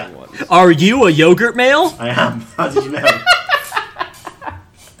existing ones. Are you a yogurt male? I am. How did you know?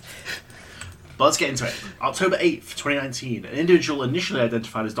 But let's get into it. October 8th, 2019, an individual initially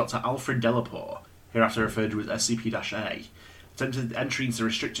identified as Dr. Alfred Delapore, hereafter referred to as SCP-A, attempted entry into the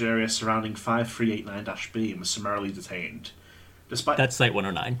restricted area surrounding 5389-B and was summarily detained. That's Site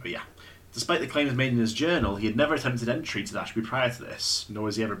 109. Oh, yeah. Despite the claims made in his journal, he had never attempted entry to Dashby prior to this, nor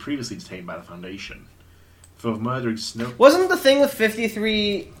was he ever previously detained by the Foundation. For murdering Snow... Wasn't the thing with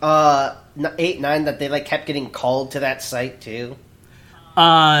 5389 that they kept getting called to that site, too?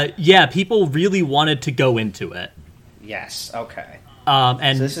 Yeah, people really wanted to go into it. Yes, okay.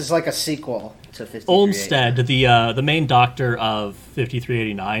 And so this is like a sequel to 5389. Olmsted, the main doctor of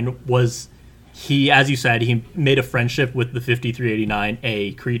 5389, was... He, as you said, he made a friendship with the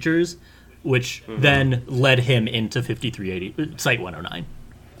 5389A creatures, which then led him into Site 109.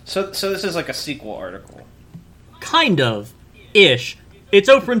 So this is like a sequel article. Kind of. Ish. It's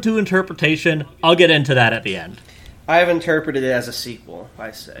open to interpretation. I'll get into that at the end. I have interpreted it as a sequel,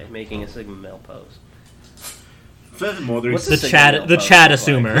 I say, making a Sigma male pose. Furthermore, there's the chat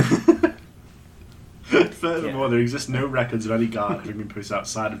assumer. Furthermore, there exist no records of any guard having been posted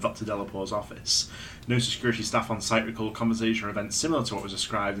outside of Dr. Delaporte's office. No security staff on site recall a conversation or event similar to what was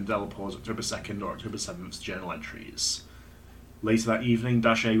described in Delaporte's October 2nd or October 7th journal entries. Later that evening,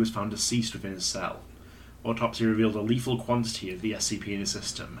 Dash A was found deceased within his cell. Autopsy revealed a lethal quantity of the SCP in his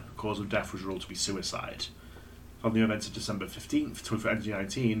system. Cause of death was ruled to be suicide. On the events of December 15th,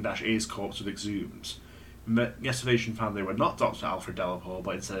 2019, Dash A's corpse was exhumed. Investigation found they were not Dr. Alfred Delaporte,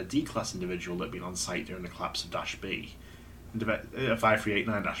 but instead a D-class individual that had been on site during the collapse of Dash B.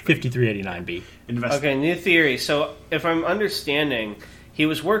 5389-B. 5389B. Okay, new theory. So, if I'm understanding, he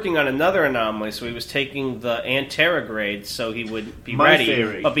was working on another anomaly, so he was taking the anterograde so he would be ready.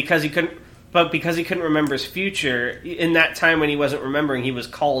 Theory. But because he couldn't remember his future, in that time when he wasn't remembering, he was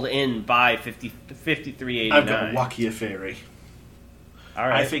called in by 5389. I've got a wackier theory. All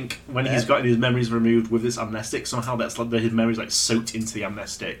right. I think when he's gotten his memories removed with this amnestic, somehow that's like his memories like soaked into the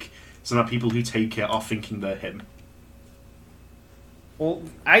amnestic. So now people who take it are thinking they're him. Well,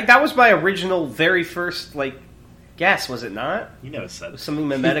 that was my original, very first, guess, was it not? You never said. Something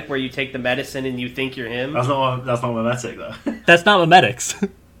mimetic where you take the medicine and you think you're him? That's not mimetic, though. That's not memetics.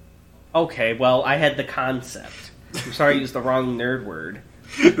 Okay, well, I had the concept. I'm sorry I used the wrong nerd word.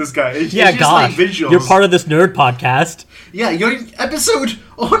 This guy. It's yeah, just gosh. Like visuals. You're part of this nerd podcast. Yeah, you're in episode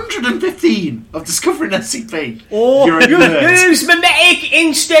 115 of Discovering SCP. Oh, you're a nerd. Use mimetic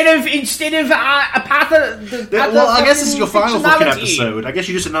instead of Well, I guess this is your final fucking episode. I guess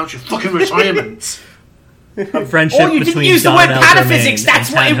you just announced your fucking retirement. Friendship you didn't between use the word Darnell pataphysics. Germain That's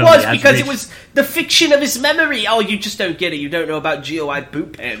and what it Tanhoney was, has because it reached- was the fiction of his memory. Oh, you just don't get it. You don't know about GOI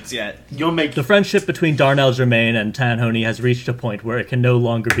boot pants yet. The friendship between Darnell Germain and Tanhoney has reached a point where it can no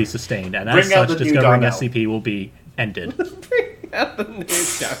longer be sustained, and as Bring out such, the new discovering Darnell. SCP will be ended.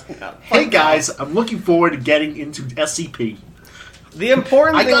 Hey guys, I'm looking forward to getting into SCP. The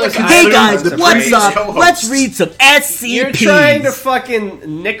important thing was, Hey guys, the what's previous up? co-host. Let's read some SCPs. You're trying to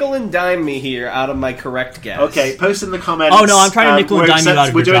fucking nickel and dime me here out of my correct guess. Okay, post in the comments. Oh, no, I'm trying to nickel and dime you out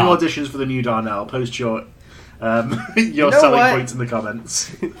of We're your doing job. auditions for the new Darnell. Post your know selling what? points in the comments.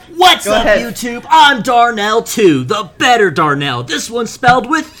 What's Go up, ahead. YouTube? I'm Darnell 2, the better Darnell. This one's spelled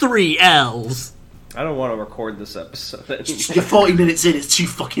with 3 L's. I don't want to record this episode anymore. You're 40 minutes in, it's too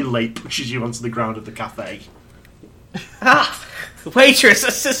fucking late. Pushes you onto the ground of the cafe. Waitress,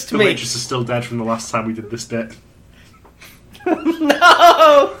 assist The me. waitress is still dead from the last time we did this bit.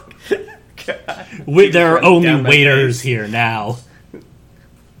 No! There are only down my waiters face. here now.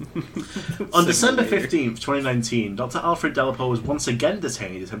 On December 15th, 2019, Dr. Alfred Delaporte was once again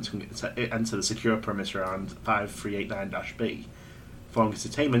detained attempting to enter the secure perimeter around 5389-B. Following his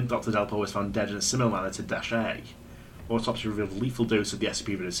detainment, Dr. Delaporte was found dead in a similar manner to Dash A. Autopsy revealed a lethal dose of the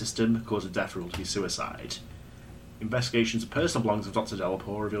SCP in his system, cause of death ruled to be suicide. Investigations of personal belongings of Dr.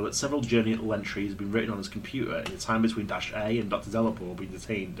 Delaporte revealed that several journal entries had been written on his computer in the time between Dash A and Dr. Delaporte being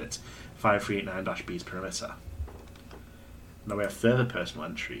detained at 5389-B's perimeter. Now we have further personal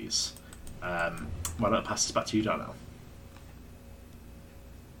entries. Why don't I pass this back to you, Darnell?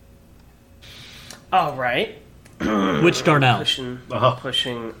 All right. Which Darnell?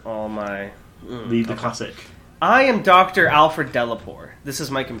 Pushing all my... Leave the classic. I am Dr. Alfred Delaporte. This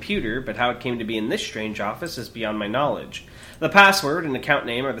is my computer, but how it came to be in this strange office is beyond my knowledge. The password and account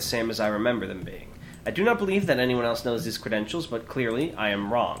name are the same as I remember them being. I do not believe that anyone else knows these credentials, but clearly I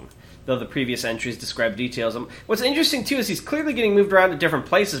am wrong. Though the previous entries describe details. What's interesting, too, is he's clearly getting moved around to different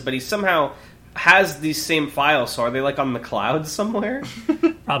places, but he somehow has these same files, so are they, on the cloud somewhere?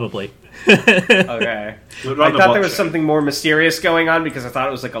 Probably. Okay. I thought there was something more mysterious going on, because I thought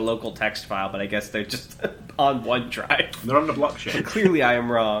it was, a local text file, but I guess they're just on OneDrive. They're on the blockchain. Clearly I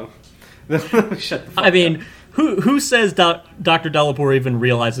am wrong. Shut the fuck I mean, who says Dr. Delaporte even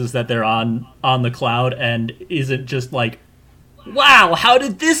realizes that they're on the cloud and isn't just like, wow, how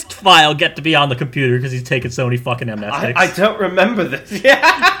did this file get to be on the computer because he's taken so many fucking amnestics? I don't remember this.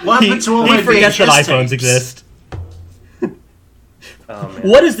 Yeah. What happened to all he my forgets that VHS iPhones tapes? exist. Oh, man.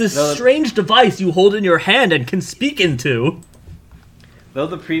 What is this strange device you hold in your hand and can speak into? Though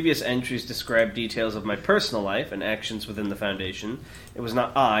the previous entries describe details of my personal life and actions within the Foundation, it was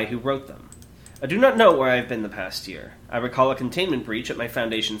not I who wrote them. I do not know where I have been the past year. I recall a containment breach at my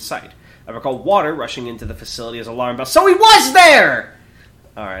Foundation site. I recall water rushing into the facility as alarm bells. So he was there!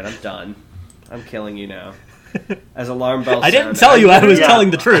 Alright, I'm done. I'm killing you now. As alarm bells I didn't sound, tell you I was Yeah.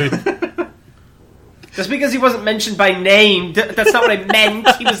 telling the truth. Just because he wasn't mentioned by name, that's not what I meant.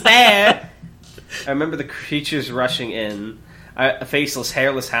 He was there. I remember the creatures rushing in. Faceless,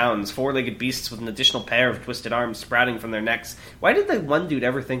 hairless hounds, four-legged beasts with an additional pair of twisted arms sprouting from their necks. Why did the one dude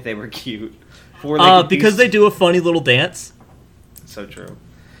ever think they were cute? Four-legged Because beasts? they do a funny little dance. So true.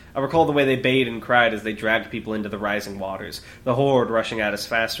 I recall the way they bayed and cried as they dragged people into the rising waters, the horde rushing at us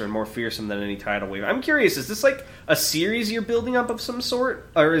faster and more fearsome than any tidal wave. I'm curious, is this like a series you're building up of some sort?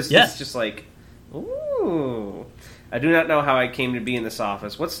 Or is this just like, ooh... I do not know how I came to be in this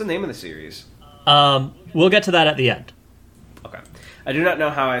office. What's the name of the series? We'll get to that at the end. Okay. I do not know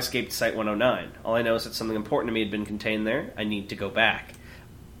how I escaped Site-109. All I know is that something important to me had been contained there. I need to go back.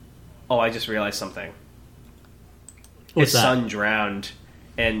 Oh, I just realized something. What's His that? son drowned,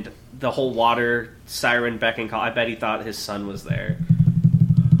 and the whole water siren beck and call. I bet he thought his son was there.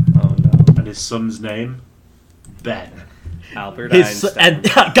 Oh, no. And his son's name? Ben. Albert His Einstein.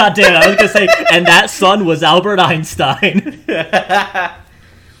 God damn it, I was going to say, and that son was Albert Einstein. I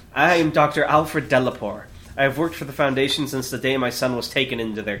am Dr. Alfred Delaporte. I have worked for the Foundation since the day my son was taken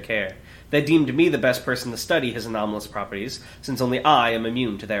into their care. They deemed me the best person to study his anomalous properties, since only I am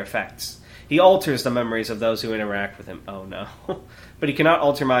immune to their effects. He alters the memories of those who interact with him. Oh no. But he cannot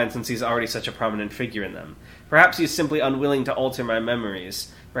alter mine since he's already such a prominent figure in them. Perhaps he is simply unwilling to alter my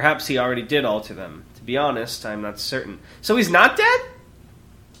memories. Perhaps he already did alter them. To be honest, I'm not certain. So he's not dead?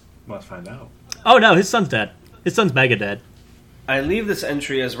 Let's find out. Oh no, his son's dead. His son's mega dead. I leave this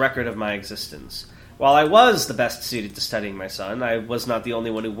entry as record of my existence. While I was the best suited to studying my son, I was not the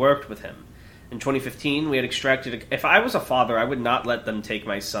only one who worked with him. In 2015, we had extracted... If I was a father, I would not let them take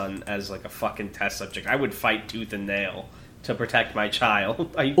my son as like a fucking test subject. I would fight tooth and nail to protect my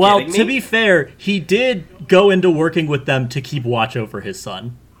child. Are you kidding me? To be fair, he did go into working with them to keep watch over his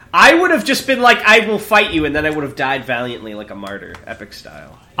son. I would have just been like, I will fight you, and then I would have died valiantly like a martyr, epic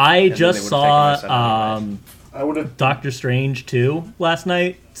style. I just saw I would have... Doctor Strange 2 last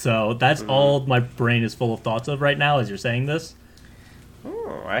night, so that's all my brain is full of thoughts of right now as you're saying this.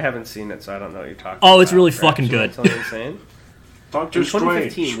 Oh, I haven't seen it, so I don't know what you're talking about. Oh, it's really fucking good. Dr.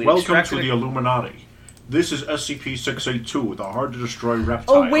 Strange, welcome to the Illuminati. This is SCP-682, the hard-to-destroy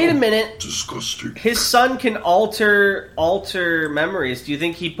reptile. Oh, wait a minute. Disgusting. His son can alter memories. Do you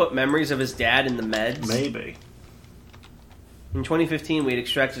think he put memories of his dad in the meds? Maybe. In 2015, we had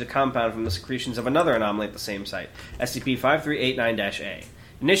extracted a compound from the secretions of another anomaly at the same site, SCP-5389-A.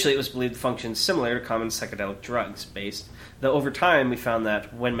 Initially, it was believed the function is similar to common psychedelic drugs, based, though over time we found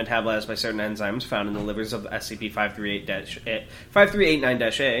that when metabolized by certain enzymes found in the livers of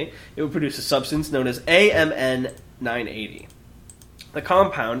SCP-5389-A, it would produce a substance known as AMN-980. The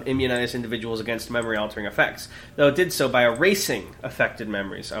compound immunized individuals against memory-altering effects, though it did so by erasing affected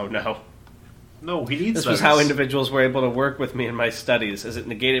memories. Oh no. No, he needs This was how individuals were able to work with me in my studies, as it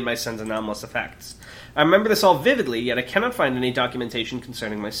negated my son's anomalous effects. I remember this all vividly, yet I cannot find any documentation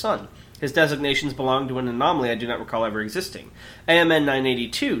concerning my son. His designations belong to an anomaly I do not recall ever existing. AMN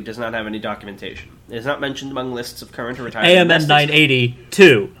 982 does not have any documentation. It is not mentioned among lists of current or retired AMN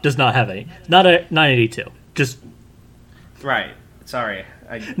 982 does not have any. Not a 982. Just... Right. Sorry.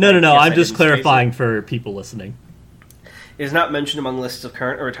 No, I'm just clarifying for people listening. It is not mentioned among lists of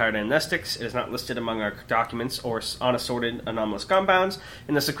current or retired amnestics. It is not listed among our documents or unassorted anomalous compounds,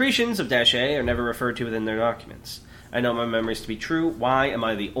 and the secretions of -A are never referred to within their documents. I know my memories to be true. Why am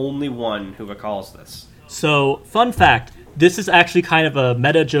I the only one who recalls this? So, fun fact, this is actually kind of a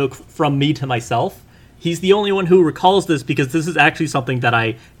meta joke from me to myself. He's the only one who recalls this because this is actually something that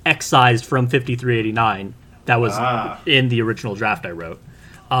I excised from 5389 that was in the original draft I wrote.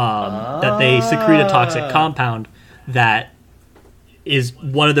 That they secrete a toxic compound that is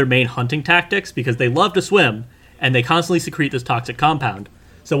one of their main hunting tactics because they love to swim and they constantly secrete this toxic compound.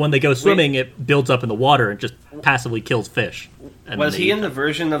 So when they go swimming, it builds up in the water and just passively kills fish. Was he in the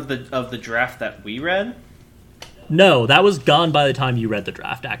version of the draft that we read? No, that was gone by the time you read the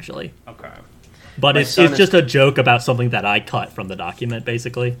draft, actually. Okay. But it's just a joke about something that I cut from the document,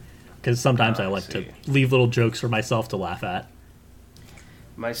 basically. Because sometimes I like to leave little jokes for myself to laugh at.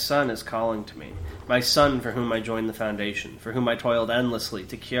 My son is calling to me. My son for whom I joined the Foundation, for whom I toiled endlessly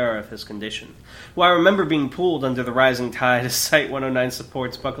to cure of his condition. Who I remember being pulled under the rising tide as Site-109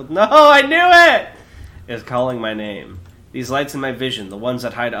 supports buckled. No, I knew it! Is calling my name. These lights in my vision, the ones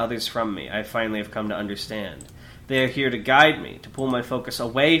that hide others from me, I finally have come to understand. They are here to guide me, to pull my focus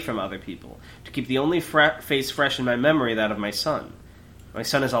away from other people, to keep the only face fresh in my memory, that of my son. My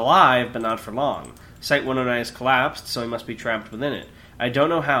son is alive, but not for long. Site-109 has collapsed, so he must be trapped within it. I don't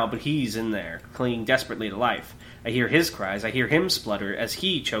know how, but he's in there, clinging desperately to life. I hear his cries, I hear him splutter as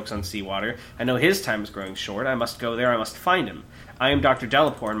he chokes on seawater. I know his time is growing short. I must go there, I must find him. I am Dr.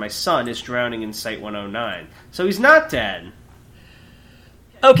 Delaporte, and my son is drowning in Site-109. So he's not dead.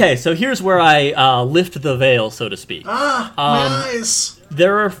 Okay, so here's where I lift the veil, so to speak. My eyes!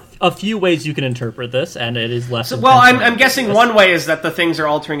 There are a few ways you can interpret this, and it is less... Well, I'm guessing one way is that the things are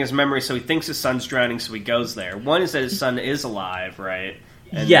altering his memory, so he thinks his son's drowning, so he goes there. One is that his son is alive, right?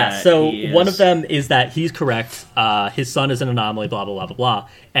 So one of them is that he's correct. His son is an anomaly, blah, blah, blah, blah, blah.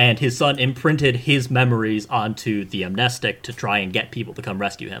 And his son imprinted his memories onto the amnestic to try and get people to come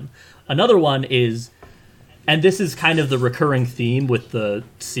rescue him. Another one is, and this is kind of the recurring theme with the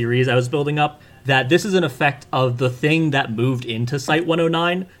series I was building up, that this is an effect of the thing that moved into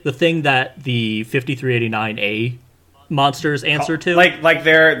Site-109, the thing that the 5389A monsters answer to. Like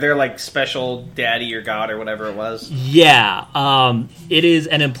they're like special daddy or god or whatever it was. Yeah, it is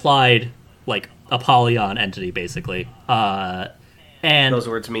an implied like Apollyon entity basically. And those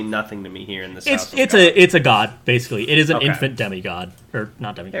words mean nothing to me here in this house. It's a god basically. It is an infant demigod, or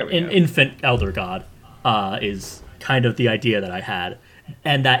not demigod, an infant elder god. Is kind of the idea that I had,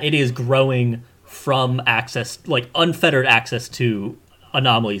 and that it is growing from access, like unfettered access to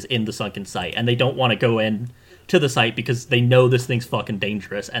anomalies in the sunken site, and they don't want to go in to the site because they know this thing's fucking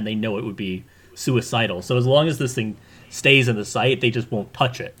dangerous and they know it would be suicidal. So as long as this thing stays in the site, they just won't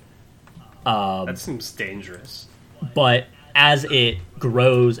touch it. That seems dangerous. But as it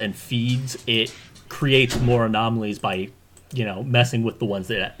grows and feeds, it creates more anomalies by, messing with the ones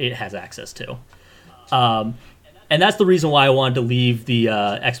that it has access to. And that's the reason why I wanted to leave the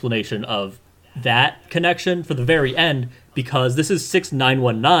explanation of that connection for the very end, because this is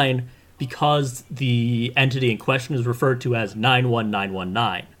 6919, because the entity in question is referred to as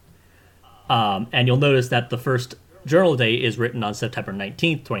 91919. And you'll notice that the first journal date is written on September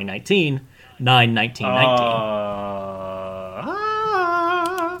 19th, 2019,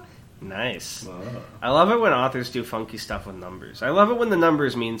 9/19/19. Nice. I love it when authors do funky stuff with numbers. I love it when the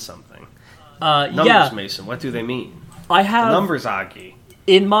numbers mean something. Numbers, Mason. What do they mean? I have the numbers, Aki.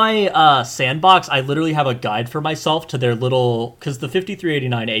 In my sandbox, I literally have a guide for myself to their little, because the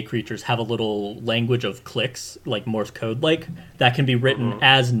 5389A creatures have a little language of clicks, like Morse code, that can be written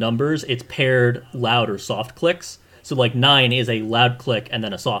as numbers. It's paired loud or soft clicks. So 9 is a loud click and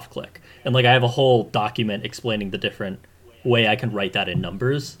then a soft click, and I have a whole document explaining the different way I can write that in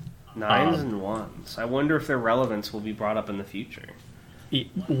numbers. 9s and 1s. I wonder if their relevance will be brought up in the future.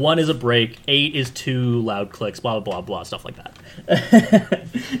 1 is a break, 8 is 2 loud clicks, blah, blah, blah, blah, stuff like that.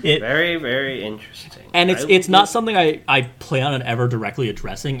 Very, very interesting. And it's not something I plan on ever directly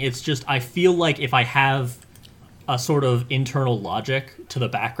addressing. It's just, I feel like if I have a sort of internal logic to the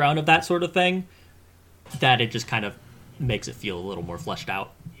background of that sort of thing, that it just kind of makes it feel a little more fleshed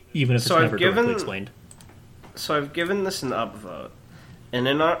out, even if it's never directly explained. So I've given this an upvote. And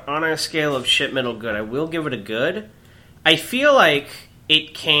then on a scale of shit, middle, good, I will give it a good. I feel like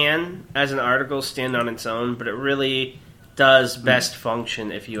it can, as an article, stand on its own, but it really does best function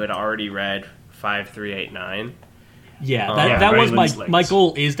if you had already read 5389. Yeah, that was my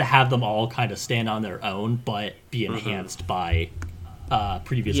goal, is to have them all kind of stand on their own, but be enhanced by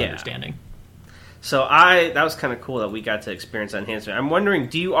previous understanding. So that was kind of cool that we got to experience that enhancement. I'm wondering,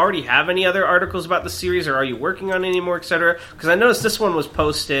 do you already have any other articles about the series, or are you working on any more, etc.? Because I noticed this one was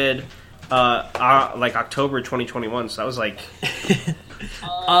posted October 2021, so that was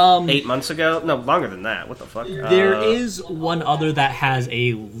 8 months ago. No, longer than that. What the fuck? There is one other that has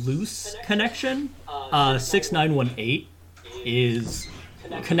a loose connection. 6918 is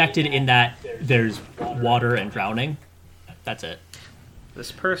connected in that there's water and drowning. That's it. This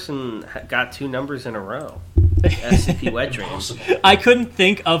person got 2 numbers in a row. SCP Wet Dreams. I couldn't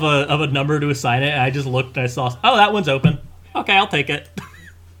think of a number to assign it, and I just looked and I saw, that one's open. Okay, I'll take it.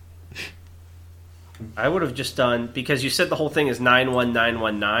 I would have just done, because you said the whole thing is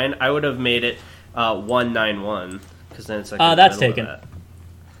 91919, I would have made it 191, because then it's that's taken.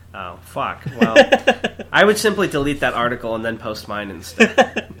 Oh, fuck. Well, I would simply delete that article and then post mine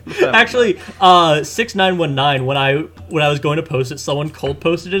instead. Actually, 6919, when I was going to post it, someone cold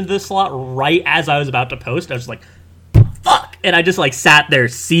posted into this slot right as I was about to post. I was like, fuck! And I just sat there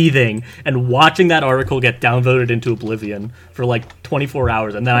seething and watching that article get downvoted into oblivion for 24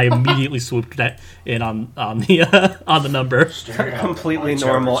 hours, and then I immediately swooped in on the number. Completely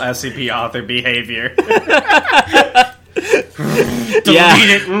normal SCP author behavior. Delete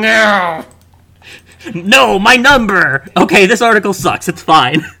it now! No, my number! Okay, this article sucks, it's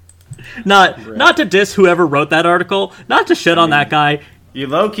fine. Not to diss whoever wrote that article, not to shit on that guy. You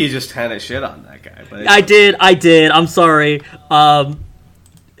low-key just kind of shit on that guy. But I did, I'm sorry. Everyone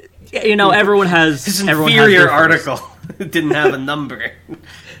has... His inferior article didn't have a number.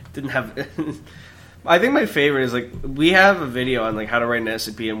 Didn't have... I think my favorite is we have a video on how to write an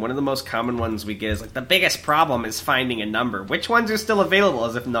SCP, and one of the most common ones we get is the biggest problem is finding a number. Which ones are still available?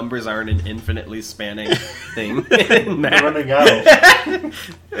 As if numbers aren't an infinitely spanning thing. Where to go?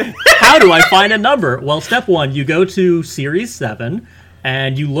 How do I find a number? Well, step 1, you go to Series 7,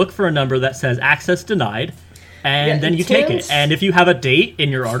 and you look for a number that says access denied, and then you take it. And if you have a date in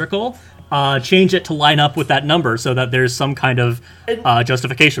your article, change it to line up with that number so that there's some kind of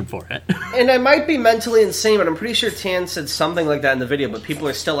justification for it. And I might be mentally insane, but I'm pretty sure Tan said something like that in the video, but people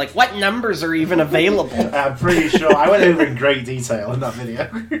are still like, what numbers are even available? I'm pretty sure. I went over in great detail in that video.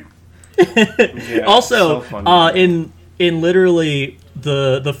 Yeah, also, so in literally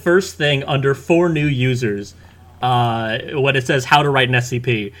the first thing under 4 new users, when it says how to write an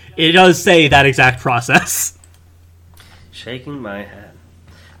SCP, it does say that exact process. Shaking my head.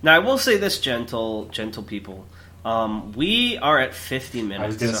 Now I will say this, gentle people. We are at 50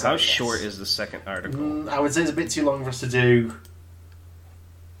 minutes. So how short is the second article? I would say it's a bit too long for us to do.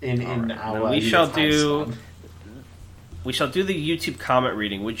 In our we shall do. We shall do the YouTube comment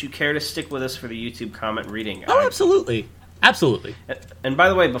reading. Would you care to stick with us for the YouTube comment reading? Oh, absolutely. Absolutely. And by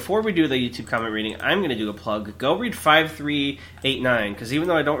the way, before we do the YouTube comment reading, I'm going to do a plug. Go read 5389, because even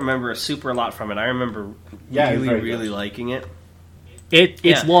though I don't remember a super lot from it, I remember really liking it.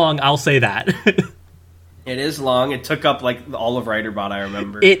 It's long, I'll say that. It is long. It took up like all of WriterBot, I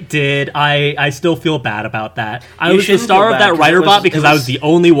remember. It did. I still feel bad about that. I was the star of that WriterBot because I was the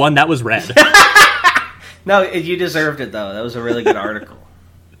only one that was read. No, you deserved it, though. That was a really good article.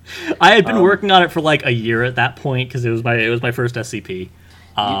 I had been working on it for like a year at that point because it was my first SCP.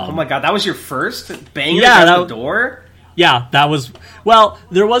 Oh my god, that was your first? Bangers out the door? Yeah, that was... Well,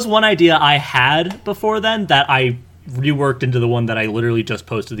 there was one idea I had before then that I reworked into the one that I literally just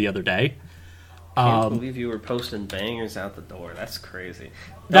posted the other day. I can't believe you were posting bangers out the door. That's crazy.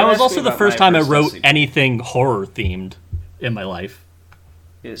 That was also the first time I wrote anything horror-themed in my life.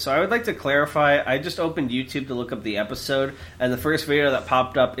 Yeah, so I would like to clarify, I just opened YouTube to look up the episode, and the first video that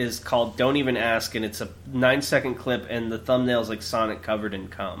popped up is called Don't Even Ask, and it's a 9-second clip, and the thumbnail's like Sonic covered in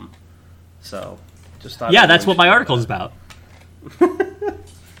cum. So, just thought... Yeah, that's what my article's about.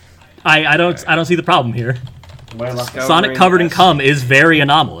 I don't see the problem here. Sonic covered in cum is very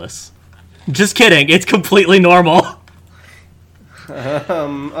anomalous. Just kidding, it's completely normal. Okay,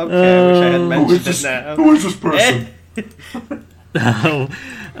 I wish I had mentioned it now. Who is this person?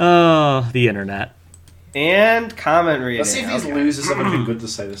 Oh, the internet. And comment reading. Let's see if these losers have anything good to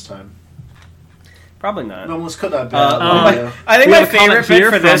say this time. Probably not. No, let's cut that bit. I think my favorite bit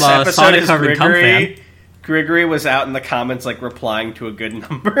for this episode is Grigory. Grigory was out in the comments, like, replying to a good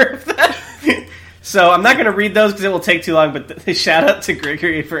number of that. So I'm not going to read those because it will take too long, but shout out to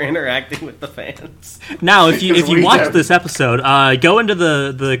Grigory for interacting with the fans. Now, if you watch this episode, go into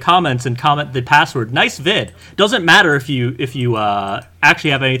the comments and comment the password "nice vid." Doesn't matter if you actually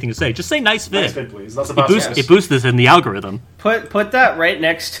have anything to say. Just say "nice vid." Nice vid, please. That's the password. It boosts this in the algorithm. Put that right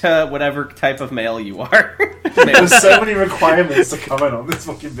next to whatever type of male you are. There's so many requirements to comment on this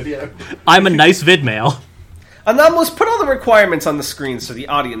fucking video. I'm a nice vid male. Anomalous, put all the requirements on the screen so the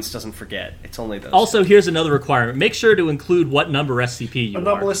audience doesn't forget. It's only those. Also, here's another requirement. Make sure to include what number SCP you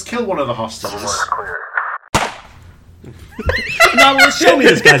Anomalous, kill one of the hostages. Anomalous, show me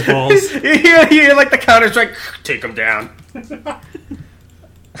this guy's balls. You hear like the Counter-Strike, take him down.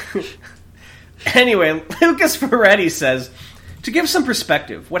 Anyway, Lucas Ferretti says, to give some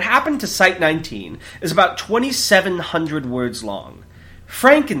perspective, what happened to Site-19 is about 2,700 words long.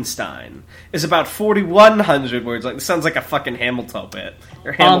 Frankenstein is about 4,100 words. Like, this sounds like a fucking Hamilton bit.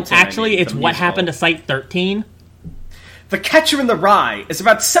 Or Hamilton, actually, it's what happened to Site-13. The Catcher in the Rye is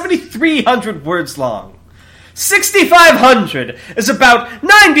about 7,300 words long. 6,500 is about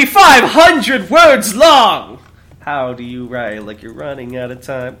 9,500 words long. How do you write like you're running out of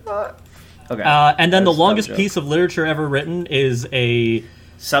time? Okay. And then the longest piece of literature ever written is a...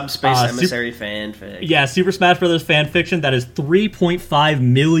 Subspace Emissary fanfic. Yeah, Super Smash Bros. Fanfiction that is 3.5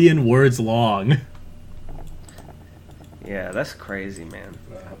 million words long. Yeah, that's crazy, man.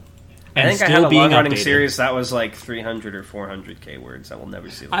 And I think I had a long-running series that was like 300 or 400k words. I will never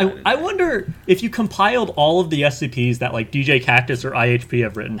see that. I wonder if you compiled all of the SCPs that like DJ Cactus or IHP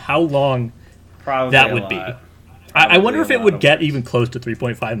have written, how long that would be. I wonder if it would get even close to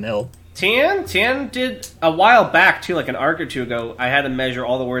 3.5 mil. Tian did a while back, too, like an arc or two ago, I had to measure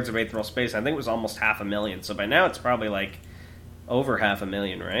all the words of Aetherall Space. I think it was almost 500,000, so by now it's probably like over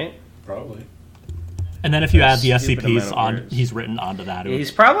 500,000, right? Probably. And then if you add the SCPs he's written onto that.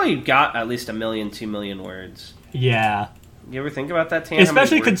 He's probably got at least 1 million, 2 million words. Yeah. You ever think about that, Tan?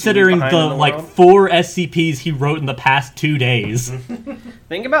 Especially considering the 4 SCPs he wrote in the past 2 days.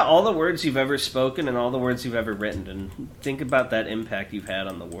 Think about all the words you've ever spoken and all the words you've ever written, and think about that impact you've had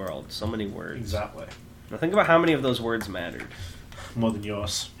on the world. So many words. Exactly. Now think about how many of those words mattered. More than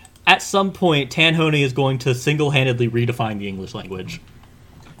yours. At some point, Tanhoney is going to single-handedly redefine the English language.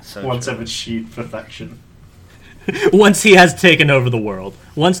 Once I've achieved perfection. Once he has taken over the world.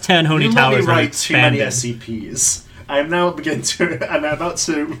 Once Tanhony Towers write has too many expanded. SCPs. I'm about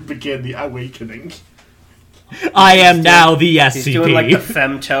to begin the awakening. I am now the SCP. He's doing like the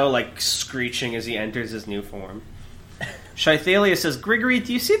femto, like screeching as he enters his new form. Shythalia says, Grigory,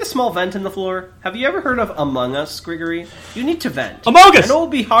 do you see the small vent in the floor? Have you ever heard of Among Us, Grigory? You need to vent. Among Us! I know it'll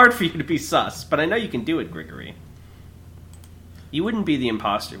be hard for you to be sus, but I know you can do it, Grigory. You wouldn't be the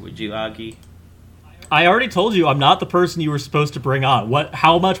imposter, would you, Augie? I already told you I'm not the person you were supposed to bring on.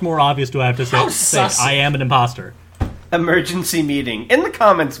 How much more obvious do I have to say? I am an imposter. Emergency meeting. In the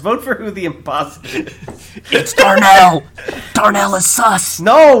comments, vote for who the imposter is. It's Darnell! Darnell is sus!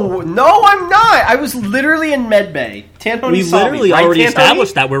 No, I'm not! I was literally in medbay. Tanhony We saw literally me, right, already Tanhony?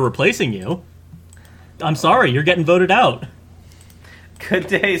 established that we're replacing you. I'm sorry, you're getting voted out. Good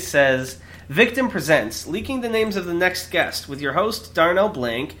Day says, Victim presents, leaking the names of the next guest with your host, Darnell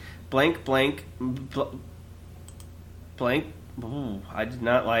Blank, blank. Ooh, I do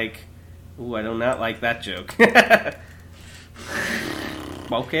not like that joke.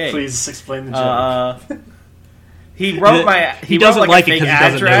 Okay. Please explain the joke. He wrote He doesn't like it fake because he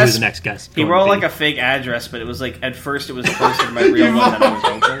doesn't know who address. the next guest. He wrote like a fake address, but it was like at first it was posted to my real one that I was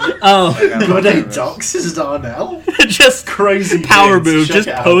open. Oh, Good Day doxes Darnell. just Crazy power kids, move. check Just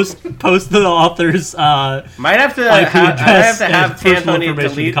it out. post the author's Might have to IP address have and personal Tanhony information in the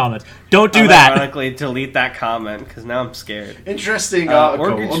delete. comments. Don't do that. Ironically, delete that comment because now I'm scared. Interesting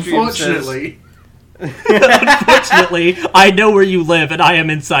article. Orchid Stream Unfortunately, Unfortunately, I know where you live, and I am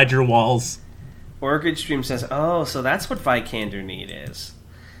inside your walls. Orchid Stream says, "Oh, so that's what Vikander need is."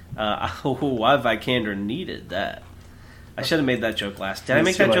 Why Vikander needed that? I should have made that joke last. Did I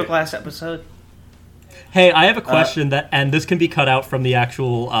make that joke last episode? Hey, I have a question and this can be cut out from the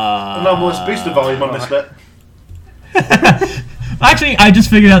actual. no, let's boost the volume on this bit. Actually, I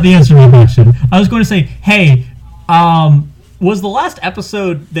just figured out the answer to my question. I was going to say, hey, was the last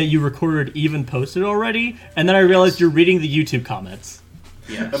episode that you recorded even posted already? And then I realized you're reading the YouTube comments.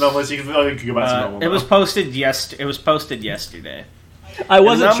 Yes. And unless you can go back to normal. It was posted yesterday. I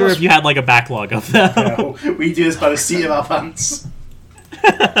wasn't sure if you had like a backlog of them. No, we do this by the seat of our pants.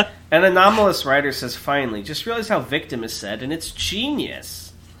 An anomalous writer says, finally, just realized how Victim is said, and it's genius.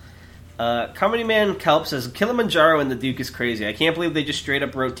 Comedy Man Kelp says, Kilimanjaro and the Duke is crazy. I can't believe they just straight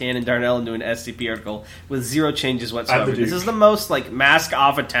up wrote Tan and Darnell into an SCP article with zero changes whatsoever. This is the most like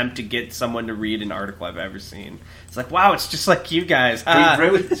mask-off attempt to get someone to read an article I've ever seen. It's like, wow, it's just like you guys.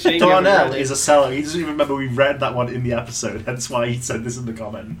 Darnell is a seller. He doesn't even remember we read that one in the episode. That's why he said this in the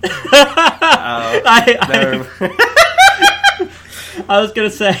comment. I was gonna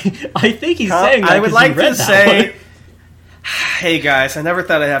say, I think he's saying that I would like to say, one. hey guys, I never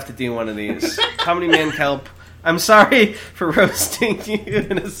thought I'd have to do one of these. Comedy Man Kelp, I'm sorry for roasting you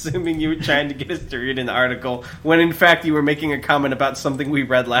and assuming you were trying to get us to read an article when in fact you were making a comment about something we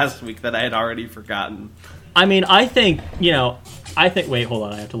read last week that I had already forgotten. I mean, I think, wait, hold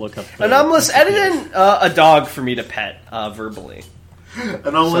on, I have to look up. Anomalous, edit in a dog for me to pet verbally.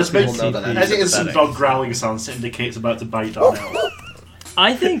 Anomalous, So people know that I'm edit in some sympathetic. dog growling sounds to indicate it's about to bite Darnell.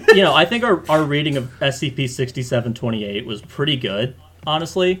 I think, our reading of SCP-6728 was pretty good,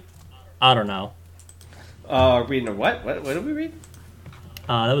 honestly. I don't know. Reading a what? What did we read?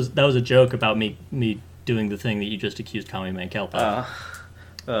 That was a joke about me doing the thing that you just accused Comedy Man Kelp of.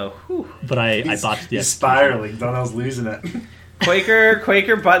 But I botched the He's spiraling. Darnell's losing it.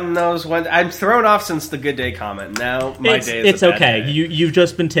 Quaker button those one. I'm thrown off since the Good Day comment. Now my day is it's a bad okay. day. You've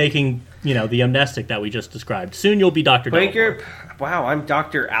just been taking the amnestic that we just described. Soon you'll be Dr. Quaker. Delapore. Wow, I'm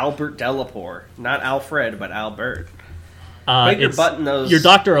Dr. Albert Delapore, not Alfred, but Albert. Quaker button those. You're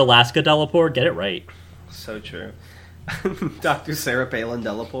Dr. Alaska Delapore. Get it right. So true. Dr. Sarah Palin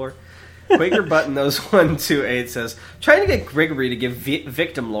Delapore. Quaker button those 128 says, trying to get Grigory to give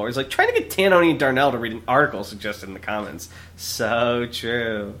victim lore is like trying to get Tanhony and Darnell to read an article suggested in the comments. So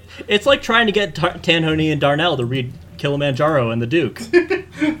true. It's like trying to get Tanhony and Darnell to read Kilimanjaro and the Duke.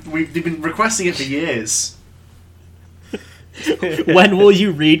 They've been requesting it for years. When will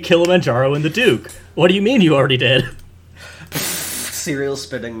you read Kilimanjaro and the Duke? What do you mean you already did? Cereal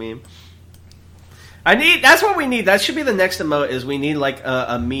spitting meme. That's what we need. That should be the next emote. Is we need like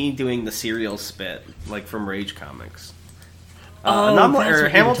a me doing the cereal spit, like from Rage Comics.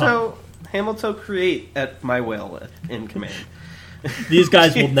 Hamilton create at my will in command. These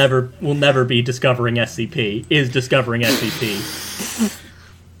guys will never be discovering SCP. Is discovering SCP.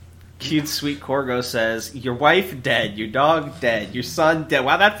 Cute Sweet Corgo says, your wife dead, your dog dead, your son dead.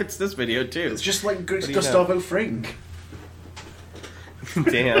 Wow, that fits this video too. It's just like Gustavo Fring.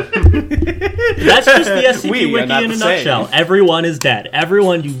 Damn. That's just the SCP wiki in a same. nutshell. Everyone is dead.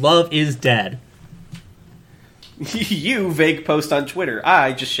 Everyone you love is dead. You vague post on Twitter.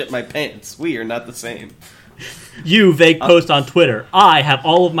 I just shit my pants. We are not the same. You vague post on Twitter. I have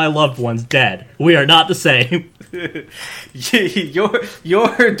all of my loved ones dead. We are not the same.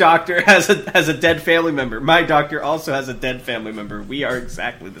 Your doctor has a dead family member. My doctor also has a dead family member. We are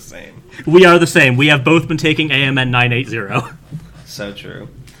exactly the same. We are the same. We have both been taking AMN 980. So true.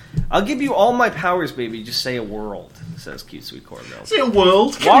 I'll give you all my powers, baby. Just say a world, says Cute Sweet Cornmeal. Say a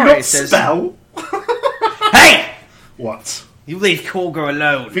world. Can Ware you not says- spell? Hey! What? You leave Colgar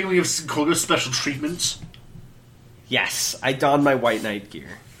alone. I think we give Colgar special treatment. Yes, I don my white knight gear.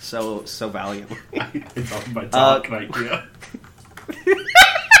 So valiantly. It's on my dark knight gear.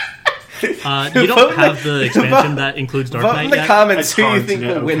 You don't have the expansion that includes Dark Vote Knight in the yet? comments I who you can't think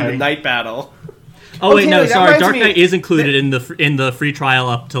yet, will win okay. the night battle. Oh wait, Okay, no, that sorry. reminds Dark me- Knight is included in the free trial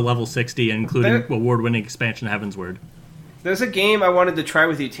up to level 60, including There- award-winning expansion Heavensward. There's a game I wanted to try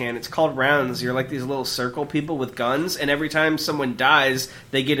with you, Tan. It's called Rounds. You're like these little circle people with guns, and every time someone dies,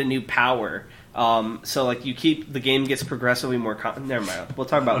 they get a new power. So like the game gets progressively more. Never mind. We'll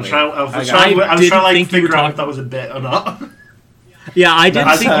talk about it later. I was I trying didn't to like think you were figure out talking- if that was a bit or not. Yeah, I didn't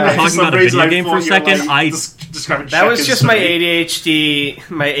That's think you were alright. For talking some about a reason, video I game for a thought you were, second. like, describing That was checkers just to my me. ADHD.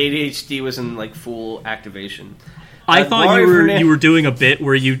 My ADHD was in like full activation. I thought Laurie Fernandez- you were doing a bit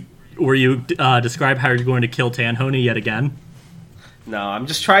where you describe how you're going to kill Tanhoney yet again. No, I'm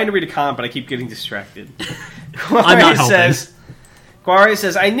just trying to read a comment, but I keep getting distracted. I'm not helping. Guare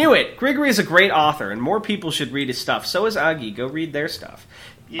says, I knew it! Grigory is a great author, and more people should read his stuff. So is Agi. Go read their stuff.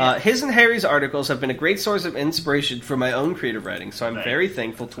 Yeah. His and Harry's articles have been a great source of inspiration for my own creative writing, so I'm Right. very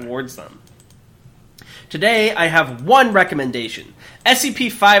thankful towards them. Today, I have one recommendation.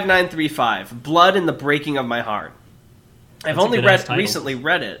 SCP-5935, Blood in the Breaking of My Heart. I've That's a only good-ass title. recently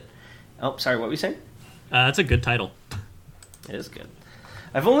read it. Oh, sorry, what were you saying? That's a good title. It is good.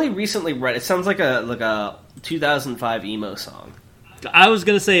 I've only recently read. It sounds like a 2005 emo song. I was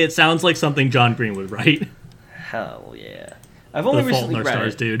gonna say it sounds like something John Green would write. Hell yeah! I've only The Fault in recently Our read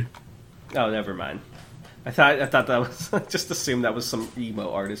Stars, it. dude. Oh, never mind. I thought that was just assumed that was some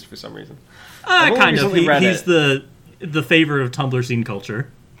emo artist for some reason. I've only Kind of. recently read He's it. the favorite of Tumblr scene culture.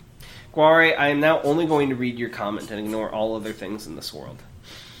 Guare, I am now only going to read your comment and ignore all other things in this world.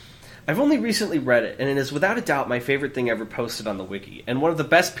 I've only recently read it, and it is without a doubt my favorite thing ever posted on the wiki, and one of the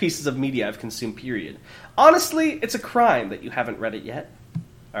best pieces of media I've consumed, period. Honestly, it's a crime that you haven't read it yet.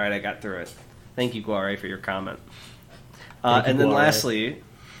 Alright, I got through it. Thank you, Guare, for your comment. Thank you, And then Guare. lastly,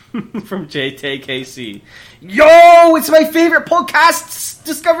 from JTKC. Yo, it's my favorite podcast,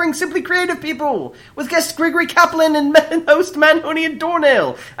 Discovering Simply Creative People, with guests Gregory Kaplan and host Manhoney and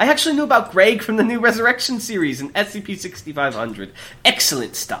Dornail. I actually knew about Greg from the new Resurrection series and SCP-6500.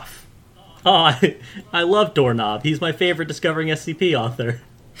 Excellent stuff. Oh, I love Doorknob. He's my favorite Discovering SCP author.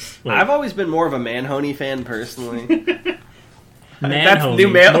 Wait, I've always been more of a Manhoney fan, personally. That's Manhoney. new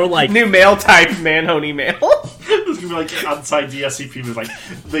male, More like new male type Manhoney male. There's gonna be like anti-DSCP with like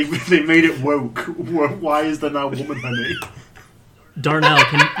they made it woke. Why is there now woman honey? Darnell.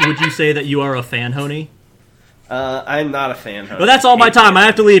 Would you say that you are a fan, Honey? I'm not a fan. Well, that's all my time. I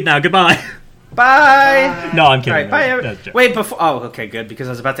have to leave now. Goodbye. Bye. No, I'm kidding. All right, bye. That's a joke. Wait, before. Oh, okay, good. Because I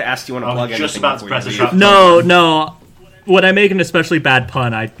was about to ask, do you want to I was plug just anything about to before press you a leave? shot. No. When I make an especially bad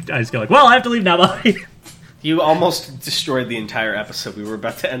pun, I just go like, well, I have to leave now. Bye. You almost destroyed the entire episode. We were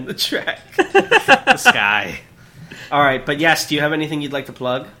about to end the track. This guy. All right, but yes, do you have anything you'd like to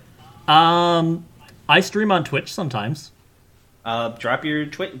plug? I stream on Twitch sometimes. Drop your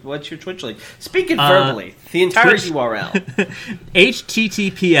Twitch. What's your Twitch link? Speak it verbally. The entire Twitch- URL.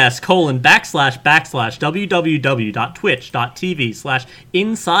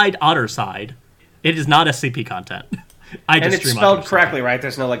 https://www.twitch.tv/InsideOtterside. It is not SCP content. I just And it's stream on spelled Twitch correctly, sometimes. right?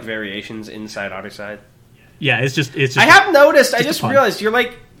 There's no like variations inside, outer side. Yeah, it's just. I have noticed. I just a just pun. realized you're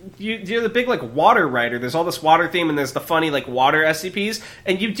like you're the big like water writer. There's all this water theme, and there's the funny like water SCPs,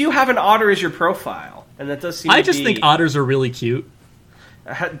 and you do have an otter as your profile, and that does seem. I to just be... think otters are really cute.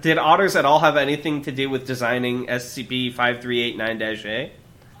 Did otters at all have anything to do with designing SCP-5389-A?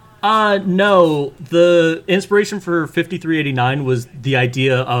 No. The inspiration for 5389 was the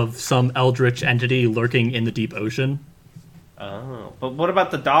idea of some eldritch entity lurking in the deep ocean. Oh, but what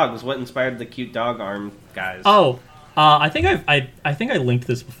about the dogs? What inspired the cute dog arm guys? Oh, I think I linked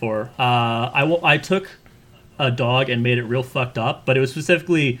this before. I took a dog and made it real fucked up, but it was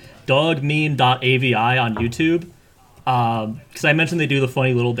specifically dogmeme.avi on YouTube. Because I mentioned they do the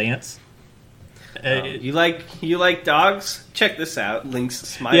funny little dance. You like dogs? Check this out.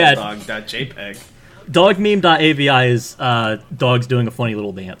 Links Yeah. smiledog.jpg. Dogmeme.avi is dogs doing a funny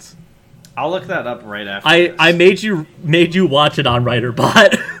little dance. I'll look that up right after. I this. made you watch it on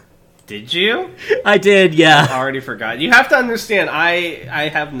WriterBot. Did you? I did, yeah. I already forgot. You have to understand, I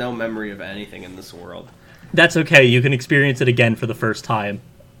have no memory of anything in this world. That's okay. You can experience it again for the first time.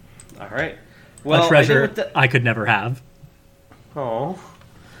 All right. Well, a treasure I could never have. Oh.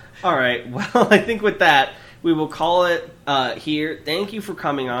 All right. Well, I think with that, we will call it here. Thank you for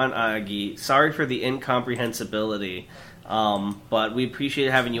coming on, Agi. Sorry for the incomprehensibility, but we appreciate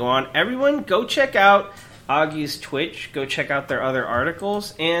having you on. Everyone, go check out Agi's Twitch. Go check out their other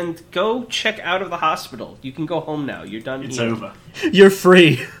articles, and go check Out of the Hospital. You can go home now. You're done. It's over. You're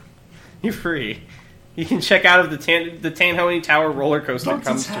free. You're free. You can check out of the Tanhony Tower roller coaster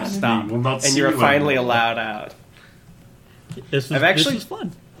comes to a stop, and you're finally allowed out. This was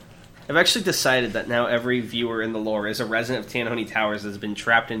fun. I've actually decided that now every viewer in the lore is a resident of Tanhony Towers that has been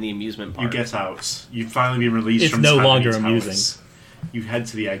trapped in the amusement park. You get out. You've finally been released from It's no Tanhony longer Towers. amusing. You head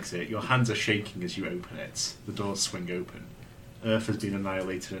to the exit. Your hands are shaking as you open it. The doors swing open. Earth has been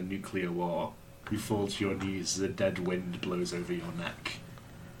annihilated in a nuclear war. You fall to your knees as a dead wind blows over your neck.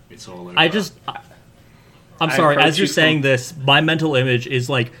 It's all over. I'm sorry, as you're saying this, my mental image is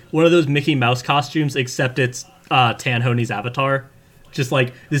like one of those Mickey Mouse costumes, except it's Tanhony's avatar. Just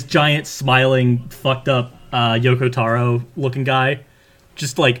like this giant, smiling, fucked up Yoko Taro looking guy.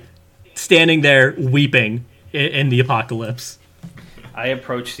 Just like standing there weeping in the apocalypse. I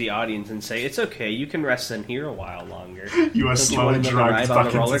approach the audience and say, "It's okay, you can rest in here a while longer." You are slowly dragged back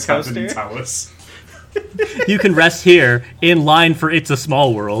into Tanhony Towers. You can rest here in line for It's a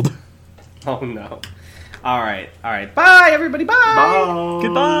Small World. Oh no. Alright. Bye, everybody. Bye. Bye.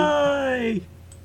 Goodbye.